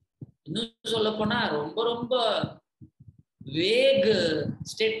இன்னும் சொல்ல போனா ரொம்ப ரொம்ப வேக்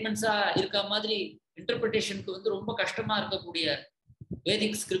ஸ்டேட்மெண்ட்ஸா இருக்க மாதிரி இன்டர்பிரிட்டேஷனுக்கு வந்து ரொம்ப கஷ்டமா இருக்கக்கூடிய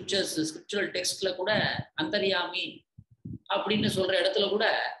வேதிக் ஸ்கிரிப்சர்ஸ், ஸ்கிரிப்சுரல் டெக்ஸ்ட்ல கூட அந்தர்யாமி அப்படின்னு சொல்ற இடத்துல கூட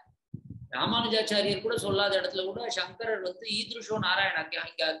ராமானுஜாச்சாரியர் கூட சொல்லாத இடத்துல கூட சங்கரர் வந்து ஈதுருஷோ நாராயணா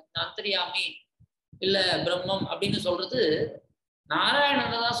இங்க அந்தரியாமி இல்ல பிரம்மம் அப்படின்னு சொல்றது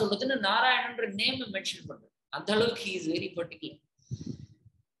நாராயணன் தான் சொல்றதுன்னு நாராயணன்ற நேம் மென்ஷன் பண்றது. அந்த அளவுக்கு இஸ் வெரி பர்டிகுலர்.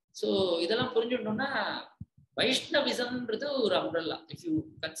 ஸோ இதெல்லாம் புரிஞ்சுட்டோம்னா வைஷ்ணவிசம்ன்றது ஒரு அம்ப்ரெல்லா. இஃப் யூ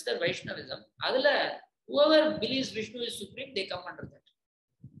கன்சிடர் வைஷ்ணவிசம், அதுல whoever believes Vishnu is supreme, they come under that.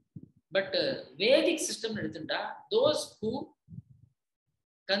 But Vedic system எடுத்துட்டா those who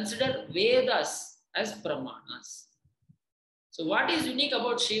consider Vedas as pramanas. So what is unique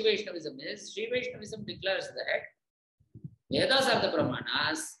about Srivaishnavism is Srivaishnavism declares that Vedas are the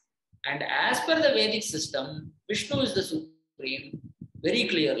pramanas, and as per the Vedic system, Vishnu is the supreme, very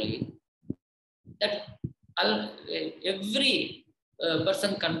clearly. That every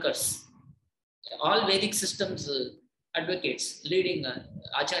person concurs. All Vedic systems advocates, leading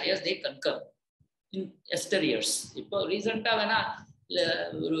acharyas, they concur in yesteryears. இப்போ ரீசெண்டாக வேணா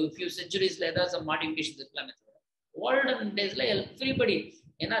ஒரு few centuriesல ஏதாவது some modifications இருக்கலாமே தவிர olden daysல everybody,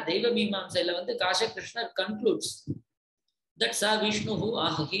 ஏன்னா தெய்வ மீமாம்சையில வந்து காஷ கிருஷ்ணர் concludes that sa Vishnuhu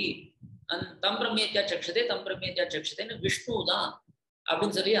ahi and tam brahmetya chakshate Vishnu தான்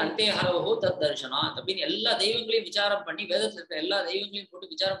அப்படின்னு சொல்லி அந்தே ஹரவோ தத் தர்ஷனா அப்படின்னு எல்லா தெய்வங்களையும் விசாரம் பண்ணி, வேதத்துல இருக்கிற எல்லா தெய்வங்களையும்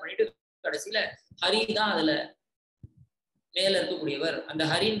போட்டு விசாரம் பண்ணிட்டு கடைசியில ஹரி தான் அதுல மேல இருக்கக்கூடியவர், அந்த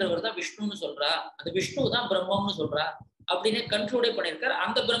ஹரின்றவர் தான் விஷ்ணுன்னு சொல்றா, அந்த விஷ்ணு தான் பிரம்மம்னு சொல்றா அப்படின்னு கன்க்ளூடே பண்ணியிருக்காரு.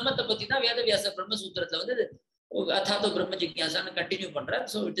 அந்த பிரம்மத்தை பத்தி தான் வேதவியாச பிரம்மசூத்திரத்துல வந்து அதாத்தோ பிரம்ம ஜிக்யாசான்னு கண்டினியூ பண்றார்.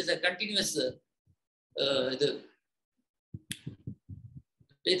 So it is a continuous இது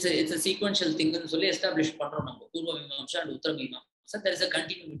இட்ஸ் a sequential thing ன்னு சொல்லி எஸ்டாப்ளிஷ் பண்றோம் நம்ம. பூர்வ மீமாம்சா and Uttar Mimamsa, there is a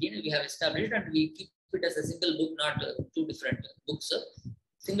continuity we have established and we keep it as a single book, not two different books.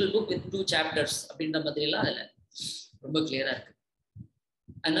 Single book with 2 chapters அப்படின்ற மாதிரி எல்லாம் அதுல ரொம்ப கிளியரா இருக்கு.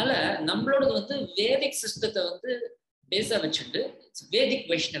 அதனால நம்மளோட வந்து வேதிக் சிஸ்டத்தை வந்து பேஸா வச்சுட்டு வேதிக்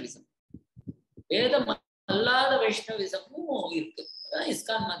வைஷ்ணவிசம், வேதம் அல்லாத வைஷ்ணவிசமும் இருக்கு.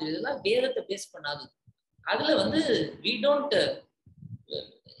 இஸ்கான் மாதிரி இதெல்லாம் வேதத்தை பேஸ் பண்ணாது. அதுல வந்து we don't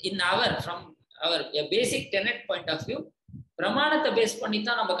in our from our basic tenet point of view பிரமாணத்தை பேஸ் பண்ணி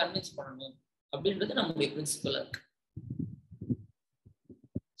தான் நம்ம கன்வின்ஸ் பண்ணணும் அப்படின்றது நம்மளுடைய பிரின்சிபலா இருக்கு.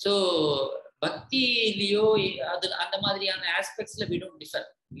 ஸோ பக்தியிலையோ அது அந்த மாதிரியான ஆஸ்பெக்ட்ஸ்ல we don't differ.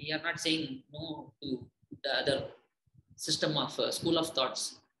 We are not saying no to the other system of school of thoughts.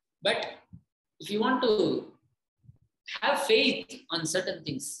 But if you want to have faith on certain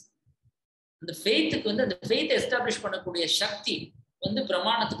things, அந்த ஃபெய்த்துக்கு வந்து அந்த ஃபெய்த் எஸ்டாப்ளிஷ் பண்ணக்கூடிய சக்தி வந்து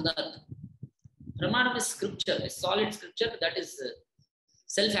பிரமாணத்துக்கு தான் இருக்கு. பிரமாணம் is scripture, solid scripture that is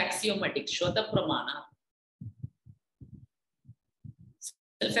self axiomatic. ஸ்வத பிரமாணா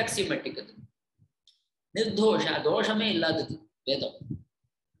self axiomatic, அது நிர்தோஷ, தோஷமே இல்லாதது வேதம்.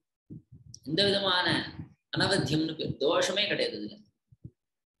 எந்த விதமான அனவத்தியம்னு பேர், தோஷமே கிடையாது இதுல.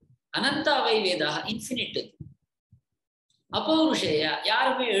 அனந்தாவை வேதா, இன்ஃபினிட். அப்பௌருஷேய,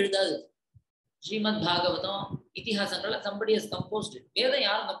 யாருமே எழுதாது. Srimad Bhagavatam இதிஹாசங்கள்ல somebody has composed it. வேதம்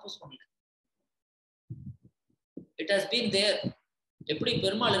யாரும் கம்போஸ் பண்ணல. It has been there. எப்படி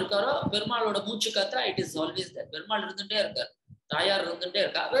பெருமாள் இருக்காரோ, பெருமாளோட மூச்சு காத்தா it is always there. Perumal இருந்துட்டே இருக்கார், தாயார் இருந்துட்டே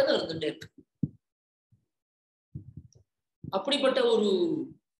இருக்கா, வேதம் இருந்துட்டே இருக்கு. அப்படிப்பட்ட ஒரு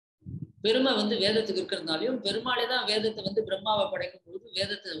பெருமை வந்து வேதத்துக்கு இருக்கிறதுனாலையும், பெருமாளே தான் வேதத்தை வந்து பிரம்மாவை படைக்கும் போது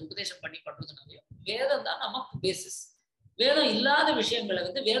வேதத்தை உபதேசம் பண்ணி பண்றதுனாலையும் வேதம் தான் நமக்கு பேசிஸ். வேதம் இல்லாத விஷயங்களை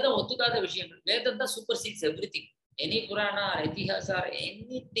வந்து, வேதம் ஒத்துக்காத விஷயங்கள், வேதம் தான் super seeds everything. Any Purana R இதிஹாசா or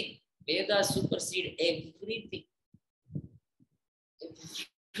anything, Veda super seat everything.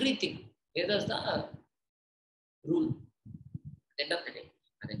 Everything Vedas தான் rule. end of the day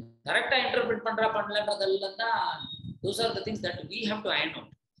அதை கரெக்டா இன்டர்பிரட் பண்றா பண்ணலன்றதெல்லாம் தான் those are the things that we have to iron out.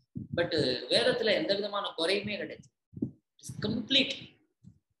 But வேதத்துல எந்த விதமான குறையுமே கிடையாது. It's complete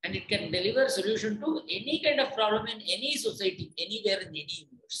and it can deliver solution to any kind of problem in any society, anywhere in any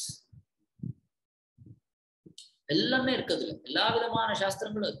universe. எல்லாமே இருக்குதுல, எல்லா விதமான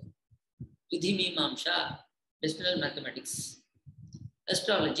சாஸ்திரங்களும் இருக்கு. விதி மீமாம்சா, டெசிஷனல் மேத்தமெட்டிக்ஸ்,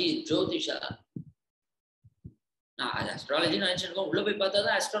 அஸ்ட்ராலஜி, ஜோதிஷா. அஸ்ட்ராலஜி நினைச்சிருக்கோம், உள்ள போய் பார்த்தா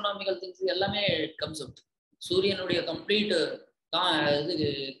தான் அஸ்ட்ரானாமிக்கல் திங்ஸ் எல்லாமே கம்ஸ் அவுட். சூரியனுடைய கம்ப்ளீட் இது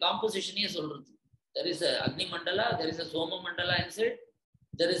காம்போசிஷனே சொல்றது. there is a Agni Mandla, there is a Soma Mandla inside,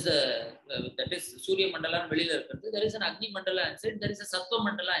 there is a that is சூரிய மண்டலான்னு வெளியில இருக்கிறது, there is an Agni Mandla inside, there is a சத்வ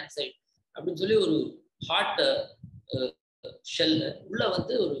மண்டலா inside அப்படின்னு சொல்லி ஒரு ஹாட் ஷெல் உள்ள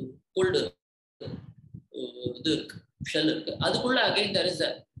வந்து ஒரு கோல்டு இது இருக்கு, ஷெல் இருக்கு. அதுக்குள்ள again there is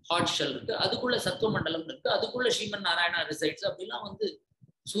a hot shell இருக்கு, அதுக்குள்ள சத்துவ மண்டலம் இருக்கு, அதுக்குள்ள ஸ்ரீமன் நாராயணா ரிசைட்ஸ். அப்படிலாம் வந்து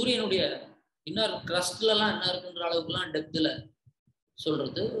சூரியனுடைய இன்னொரு கிரஸ்ட்ல எல்லாம் என்ன இருக்குன்ற அளவுக்குலாம் டெப்த்ல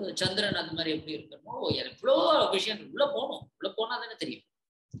சொல்றது. சந்திரன் அந்த மாதிரி எப்படி இருக்கணுமோ எவ்வளோ விஷயங்கள் உள்ள போகணும், உள்ள போனா தானே தெரியும்.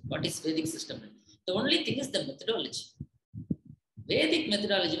 What is Vedic system? The only thing is the methodology. Vedic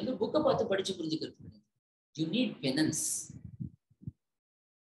methodology வந்து புக்கை பார்த்து படிச்சு புரிஞ்சுக்கிறது. You need penance.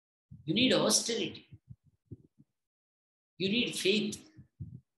 You need austerity. You need faith.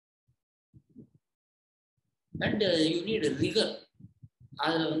 And you need rigor.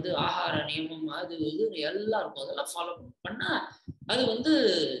 அதுல வந்து ஆகார நியமம் அது இது எல்லாம் இருக்கும். அதெல்லாம் ஃபாலோ பண்ணா அது வந்து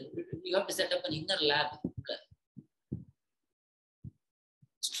you have to set up an inner lab.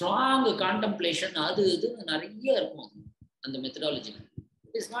 Strong contemplation அது இது நிறைய இருக்கும் அந்த methodology.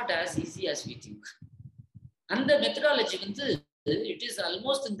 It is not as easy as we think. அந்த மெத்தடாலஜி வந்து it is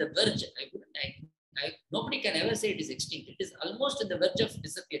almost in the verge. Nobody can ever say it is extinct. It is almost in the verge of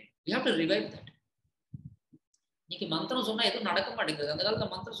disappearing. We have to revive that. இன்னைக்கு மந்திரம் சொன்னா எதுவும் நடக்க மாட்டேங்குது. அந்த காலத்துல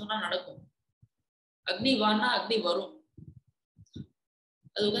மந்திரம் சொன்னா நடக்கும். அக்னி வானா அக்னி வரும்.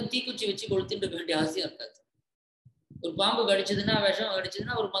 அது உட்காந்து தீக்குச்சி வச்சு கொளுத்திட்டு இருக்க வேண்டிய அவசியம் இருக்காது. ஒரு பாம்பு கடிச்சதுன்னா விஷம்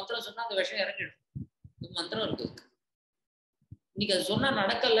கடிச்சதுன்னா ஒரு மந்திரம் சொன்னா அந்த விஷம் இறங்கிடும். மந்திரம் இருக்கு. இன்னைக்கு அது சொன்னா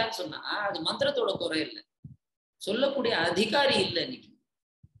நடக்கலன்னு சொன்னா அது மந்திரத்தோட குறை இல்லை, சொல்லக்கூடிய அதிகாரி இல்லை இன்னைக்கு.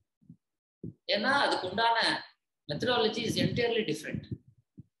 ஏன்னா அதுக்கு உண்டான மெத்தடாலஜி இஸ் என்டையர்லி டிஃப்ரெண்ட்.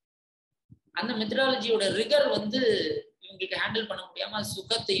 அந்த மெத்தடாலஜியோட ரிகர் வந்து இவங்களுக்கு ஹேண்டில் பண்ண முடியாம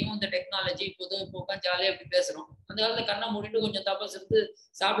சுகத்தையும் இந்த டெக்னாலஜி இப்போ ஜாலியா எப்படி பேசுறோம். அந்த காலத்துல கண்ணை மூடிட்டு கொஞ்சம் தபஸ் இருந்து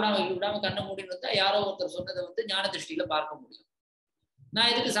சாப்பிடாம விடாம கண்ணை மூடிட்டு இருந்தா யாரோ ஒருத்தர் சொன்னதை வந்து ஞான திருஷ்டியில பார்க்க முடியும். நான்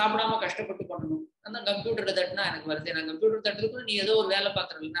எதுக்கு சாப்பிடாம கஷ்டப்பட்டு பண்ணணும்? அந்த கம்ப்யூட்டர் தட்டுனா எனக்கு வருது. நான் கம்ப்யூட்டர் தட்டுறதுக்கு நீ ஏதோ ஒரு வேலை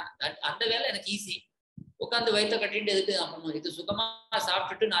பார்க்கறீங்கன்னா அந்த வேலை எனக்கு ஈஸி. உட்காந்து வயிற்ற கட்டிட்டு எதுக்கு நான் பண்ணணும்? இது சுகமா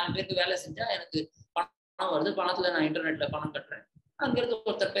சாப்பிட்டுட்டு 4 பேருக்கு வேலை செஞ்சா எனக்கு பணம் வருது. பணத்துல நான் இன்டர்நெட்ல பணம் கட்டுறேன். அங்கிருந்து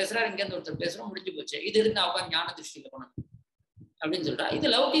ஒருத்தர் பேசுறாரு, இங்கிருந்து ஒருத்தர் பேசுறோம், முடிஞ்சு போச்சு. இது எதுக்கு நான் உட்காந்து ஞான திருஷ்டியில பண்ணணும் அப்படின்னு சொல்றா. இது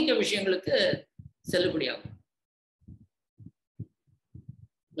லௌகிக விஷயங்களுக்கு செல்லுபடியாகும்.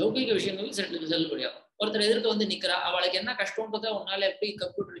 லௌகிக விஷயங்களுக்கு செல்லுபடியாகும். ஒருத்தர் எதிர்க்க வந்து நிக்கிறா, அவளுக்கு என்ன கஷ்டம்ன்றத உன்னால எப்படி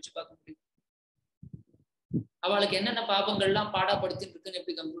கம்ப்யூட்டர் வச்சு பார்க்க முடியும்? அவளுக்கு என்னென்ன பாபங்கள்லாம் பாடப்படுத்திட்டு இருக்குன்னு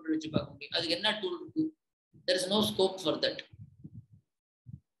எப்படி கம்ப்யூட்டர் வச்சு பார்க்க முடியும்? அதுக்கு என்ன டூல் இருக்கு? There is no scope for that.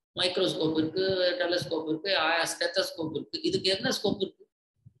 Microscope இருக்கு, டெலஸ்கோப் இருக்கு, ஸ்டெத்தஸ்கோப் இருக்கு. இதுக்கு என்ன ஸ்கோப் இருக்கு?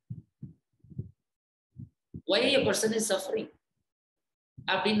 Why a person is suffering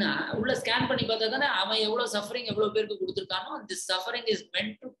அப்படின்னா உள்ள ஸ்கேன் பண்ணி பார்த்தா தானே அவன் எவ்வளவு சஃபரிங் எவ்வளவு பேருக்கு கொடுத்துருக்கானோ. this suffering is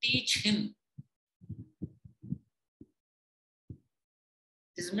meant to teach him.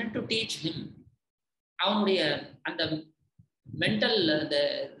 It is meant to teach him. அவனுடைய அந்த மென்டல் அந்த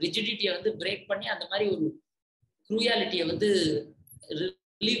ரிஜிடிட்டியை வந்து பிரேக் பண்ணி அந்த மாதிரி ஒரு க்ரூயாலிட்டியை வந்து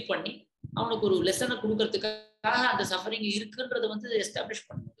ரிலீவ் பண்ணி அவனுக்கு ஒரு லெசனை கொடுக்கறதுக்காக அந்த சஃபரிங் இருக்குன்றத வந்து எஸ்டாப்ளிஷ்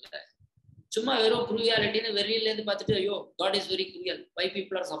பண்ணல. சும்மா வெறும் க்ரூயாலிட்டின்னு வெளியில இருந்து பார்த்துட்டு ஐயோ God is very cruel, why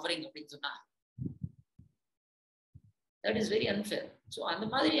people are suffering அப்படின்னு சொன்னா that is very unfair. So அந்த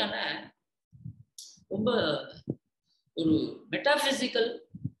மாதிரியான ரொம்ப ஒரு metaphysical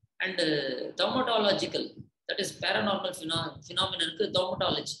and தௌமட்டாலஜிக்கல், that is paranormal ஃபினாமினனுக்கு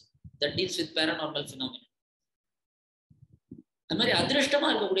தௌமட்டாலஜி that deals with paranormal phenomenon. அந்த மாதிரி அதிருஷ்டமா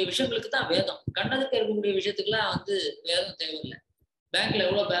இருக்கக்கூடிய விஷயங்களுக்கு தான் வேதம். கண்ணதுக்கு இருக்கக்கூடிய விஷயத்துக்குலாம் வந்து வேதம் தேவையில்லை. பேங்க்ல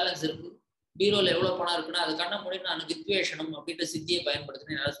எவ்வளவு பேலன்ஸ் இருக்கு, பீரோல எவ்வளவு பணம் இருக்குன்னா அது கண்ணை மூடி நான் வித்வேஷனம் அப்படின்ற சித்தியை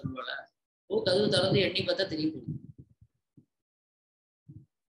பயன்படுத்தினேன் யாரும் சொல்லுவாங்க. கதவு திறந்து எண்ணி பார்த்தா தெரிய போகுது.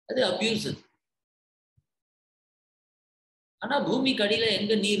 அது அபியூஸ். ஆனா பூமிக்கு அடியில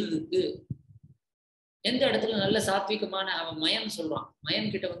எங்க நீர் இருக்கு, எந்த இடத்துல நல்ல சாத்விகமான அவன் மயன் சொல்றான்.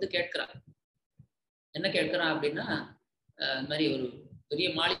 மயன் கிட்ட வந்து கேட்கிறான். என்ன கேட்கிறான் அப்படின்னா இந்த மாதிரி ஒரு பெரிய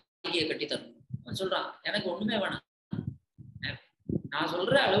மாளிகையை கட்டி தரணும் சொல்றான். எனக்கு ஒண்ணுமே வேணாம், நான்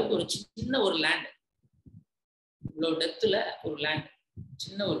சொல்ற அளவுக்கு ஒரு சின்ன ஒரு லேண்ட், இவ்வளவு டெப்த்ல ஒரு லேண்ட்,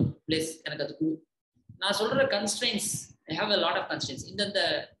 சின்ன ஒரு பிளேஸ் எனக்கு அது கொடு. நான் சொல்ற constrains, I have a lot of constraints. இந்த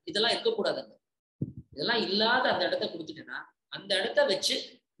இதெல்லாம் இருக்கக்கூடாது. இதெல்லாம் இல்லாத அந்த இடத்த கொடுத்துட்டேன்னா அந்த இடத்த வச்சு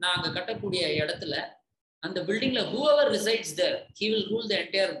நான் அங்க கட்டக்கூடிய இடத்துல அந்த பில்டிங்ல whoever resides there he will rule the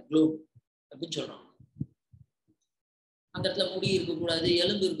entire globe அப்படின்னு சொல்றான். அந்த இடத்துல முடி இருக்கக்கூடாது,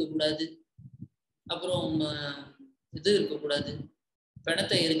 எலும்பு இருக்கக்கூடாது, அப்புறம் இது இருக்கக்கூடாது,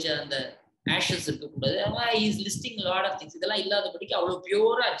 பிணத்தை எரிச்ச அந்த ஆஷஸ் இருக்கக்கூடாது. Is listing lot of things. இதெல்லாம் இல்லாதபடிக்கு அவ்வளவு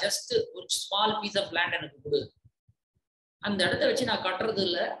பியூரா ஜஸ்ட் ஒரு ஸ்மால் பீஸ் ஆஃப் லேண்ட் எனக்கு கொடு. அந்த இடத்த வச்சு நான் கட்டுறது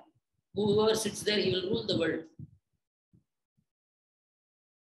இல்லை. whoever sits there he will rule the world.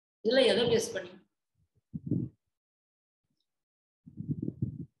 இதெல்லாம் எதை பேஸ் பண்ணி?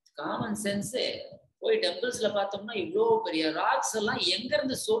 காமன் சென்ஸே. போய் டெம்பிள்ஸ்ல பார்த்தோம்னா இவ்வளோ பெரிய ராக்ஸ் எல்லாம் எங்க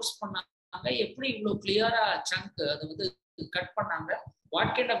இருந்து சோர்ஸ் பண்ணாங்க, எப்படி இவ்வளோ கிளியரா சங்க் அதை வந்து கட் பண்ணாங்க,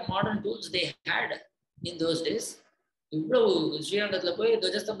 what kind of modern tools they had in those days. இவ்வளவு ஸ்ரீரங்கத்துல போய்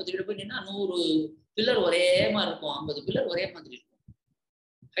துவஜஸ்தம்பத்துக்கிட்ட போய் நின்னா 100 பில்லர் ஒரே மாதிரி இருக்கும், 50 பில்லர் ஒரே மாதிரி இருக்கும்.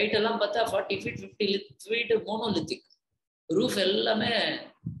 ஹைட் எல்லாம் பார்த்தா 40 feet 50 feet மோனோலித்திக். ரூஃப் எல்லாமே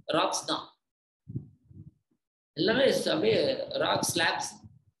ராக்ஸ் தான் எல்லாமே, அப்படியே ராக் ஸ்லாப்ஸ்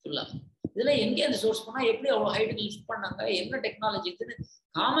ஃபுல்லா. இதுல எங்கே அந்த சோர்ஸ் பண்ணா, எப்படி அவ்வளவு ஹைட்டுக்கு லிஃப்ட் பண்ணாங்க, என்ன டெக்னாலஜி இருக்குன்னு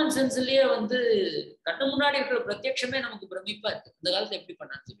காமன் சென்ஸ்லயே வந்து கண்ணு முன்னாடி இருக்கிற பிரத்யட்சமே நமக்கு பிரமிப்பா இருக்கு. இந்த காலத்துல எப்படி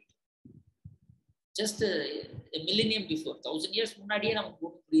பண்ணான்னு சொல்லிட்டு ஜஸ்ட் மில்லினியம் பிஃபோர் 1000 years முன்னாடியே நமக்கு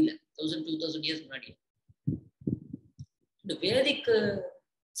ஒன்றும் புரியல. 1000-2000 years முன்னாடியே. இந்த வேதிக்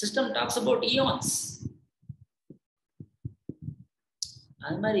சிஸ்டம் டாக்ஸ் அபவுட் இயான்ஸ்.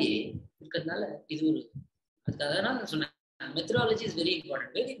 அது மாதிரி இருக்கிறதுனால இது ஒரு, அதுக்காக தான் நான் சொன்னேன், methodology is very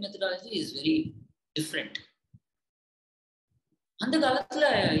important. Vedic methodology is very different. அந்த காலத்துல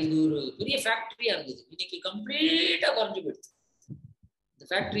இது ஒரு பெரிய ஃபேக்டரியா இருந்தது. இன்னைக்கு கம்ப்ளீட்டா குறைஞ்சு போயிடுது. இந்த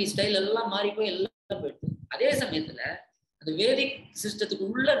ஃபேக்டரி ஸ்டைல் எல்லாம் மாறி போய் எல்லாம் போயிடுது. அதே சமயத்துல அந்த வேதிக் சிஸ்டத்துக்கு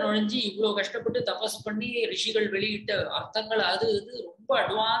உள்ள நுழைஞ்சு இவ்வளவு கஷ்டப்பட்டு தபஸ் பண்ணி ரிஷிகள் வெளியிட்ட அர்த்தங்கள், அது இது ரொம்ப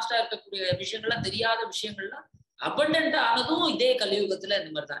அட்வான்ஸ்டா இருக்கக்கூடிய விஷயங்கள்லாம், தெரியாத விஷயங்கள்லாம் அபண்டன்ட் ஆனதும் இதே கலியுகத்துல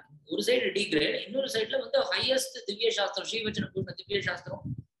இந்த மாதிரி தான். ஒரு சைடு டிகிரேட், இன்னொரு சைட்ல வந்து ஹையஸ்ட் திவ்ய சாஸ்திரம், ஸ்ரீவச்சனம் கூடின திவ்ய சாஸ்திரம்,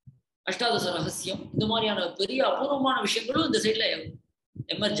 அஷ்டாதச ரகசியம், இந்த மாதிரியான பெரிய அபூர்வமான விஷயங்களும் இந்த சைட்ல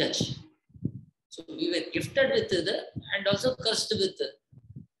எமர்ஜ் ஆச்சு. So we were gifted with it and also cursed with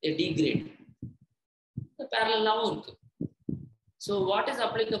a degrade. Parallel இருக்கு. So what is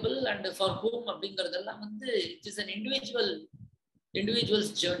applicable and for whom அப்படிங்கறதெல்லாம் வந்து it is an individual's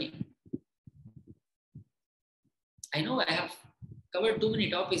journey. I know I have covered too many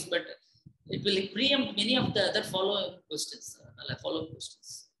topics, but it will preempt many of the other follow-up questions.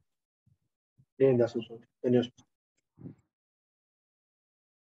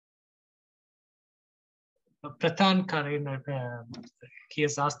 Prathan Karin, he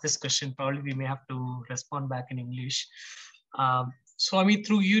has asked this question. Probably we may have to respond back in English. Swamy,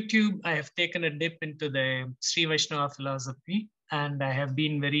 through YouTube, I have taken a dip into the Sri Vaishnava philosophy, and I have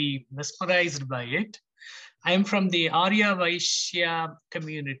been very mesmerized by it. I am from the Arya Vaishya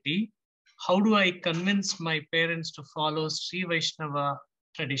community. How do I convince my parents to follow Sri Vaishnava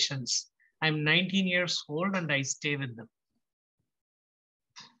traditions? I'm 19 years old and I stay with them.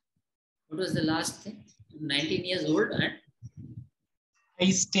 What was the last thing? 19 years old and I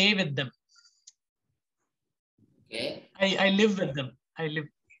stay with them. Okay. I live with them.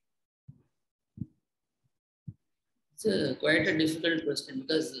 It's quite a difficult question,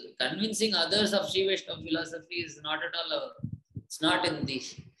 because convincing others of Sri Vaishnava philosophy is not at all it's not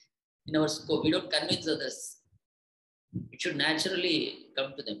in our scope. We don't convince others. It should naturally come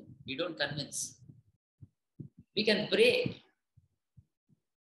to them. We don't convince. We can pray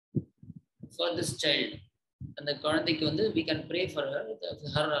for this child. And the Kulandhikku vandu we can pray for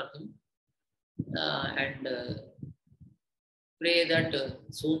her or him, and pray that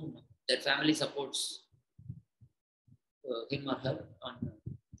soon their family supports him or her on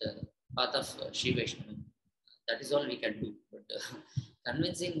the path of Sri Vaishnava. That is all we can do. But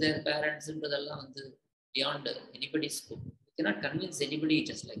convincing their parentsன்றதெல்லாம் வந்து beyond anybody's scope. We cannot convince anybody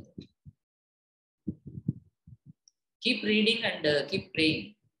just like that. Keep reading and keep praying.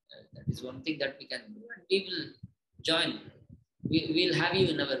 That is one thing that we can do, and we will join. We will have you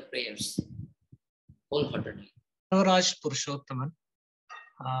in our prayers wholeheartedly. Navaraj Purushottaman.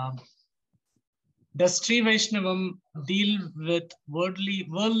 Does Sri Vaishnavam deal with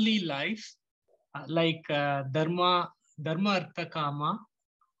worldly life like darma, artha, kama,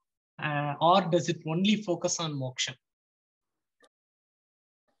 or does it only focus on moksham?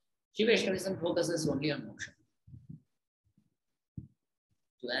 Sri Vaishnavism focuses only on moksham.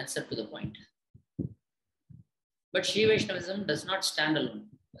 To answer to the point. But Sri Vaishnavism does not stand alone.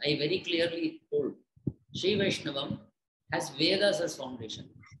 I very clearly told. Sri Vaishnavam has Vedas as foundation.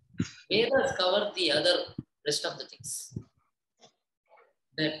 Vedas cover the other rest of the things.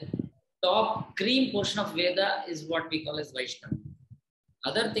 The top cream portion of Veda is what we call as Vaishnava.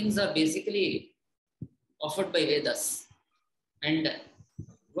 Other things are basically offered by Vedas. And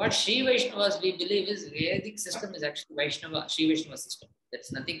what Sri Vaishnavas we believe is Vedic system is actually Sri Vaishnava system.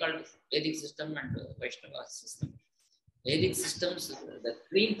 There's nothing called Vedic system and Vaishnava system. Vedic systems, the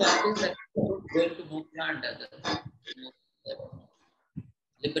cream part is that going to moksha and the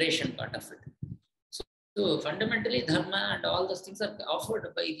liberation part of it. So fundamentally, dharma and all those things are offered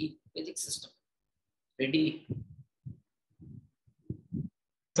by the Vedic system readily.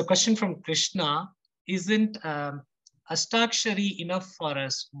 So, question from Krishna: isn't ashtakshari enough for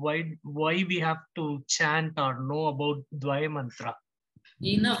us? Why we have to chant or know about dwaya mantra?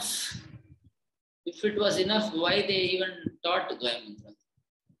 Enough. If it was enough, why they even taught dwaya mantra?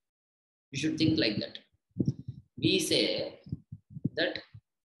 We should think like that. We say that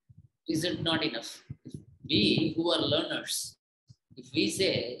is it not enough? If we who are learners, if we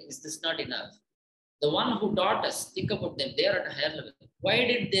say is this not enough, The one who taught us, think about them, they are at a higher level. Why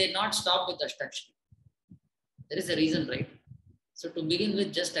did they not stop with ashtakshari? There is a reason, right? So to begin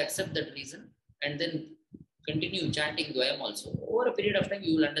with, just accept that reason and then continue chanting dwayam also. Over a period of time,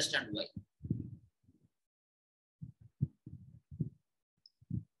 you will understand why.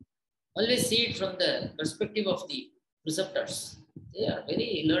 Always see it from the perspective of the preceptors. They are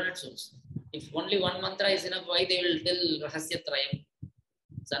very learned souls. If only one mantra is enough, why they will tell rahasyatrayam?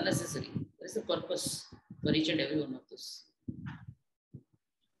 It's unnecessary. There is a purpose for each and every one of this.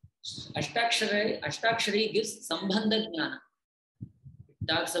 Ashtakshari gives sambandha jnana. It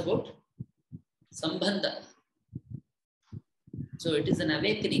talks about sambandha. So it is an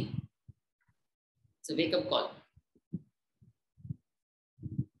awakening. It's a wake-up call.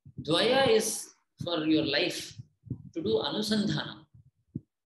 Dwaya is for your life to do anusandhana.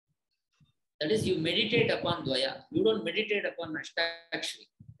 That is, you meditate upon dwaya. You don't meditate upon ashtakshari.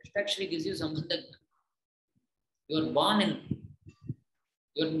 Ashtakshari gives you sambandha jnana. You are born in,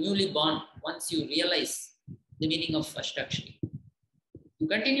 you are newly born once you realize the meaning of ashtakshari. You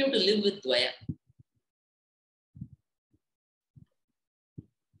continue to live with dwaya.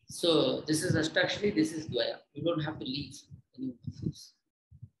 So this is ashtakshari, this is dwaya. You don't have to leave any of this.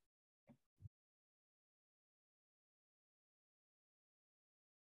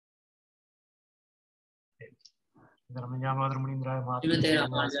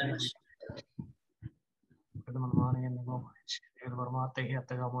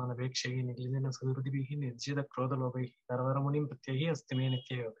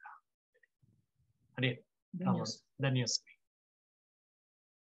 Dhanyas.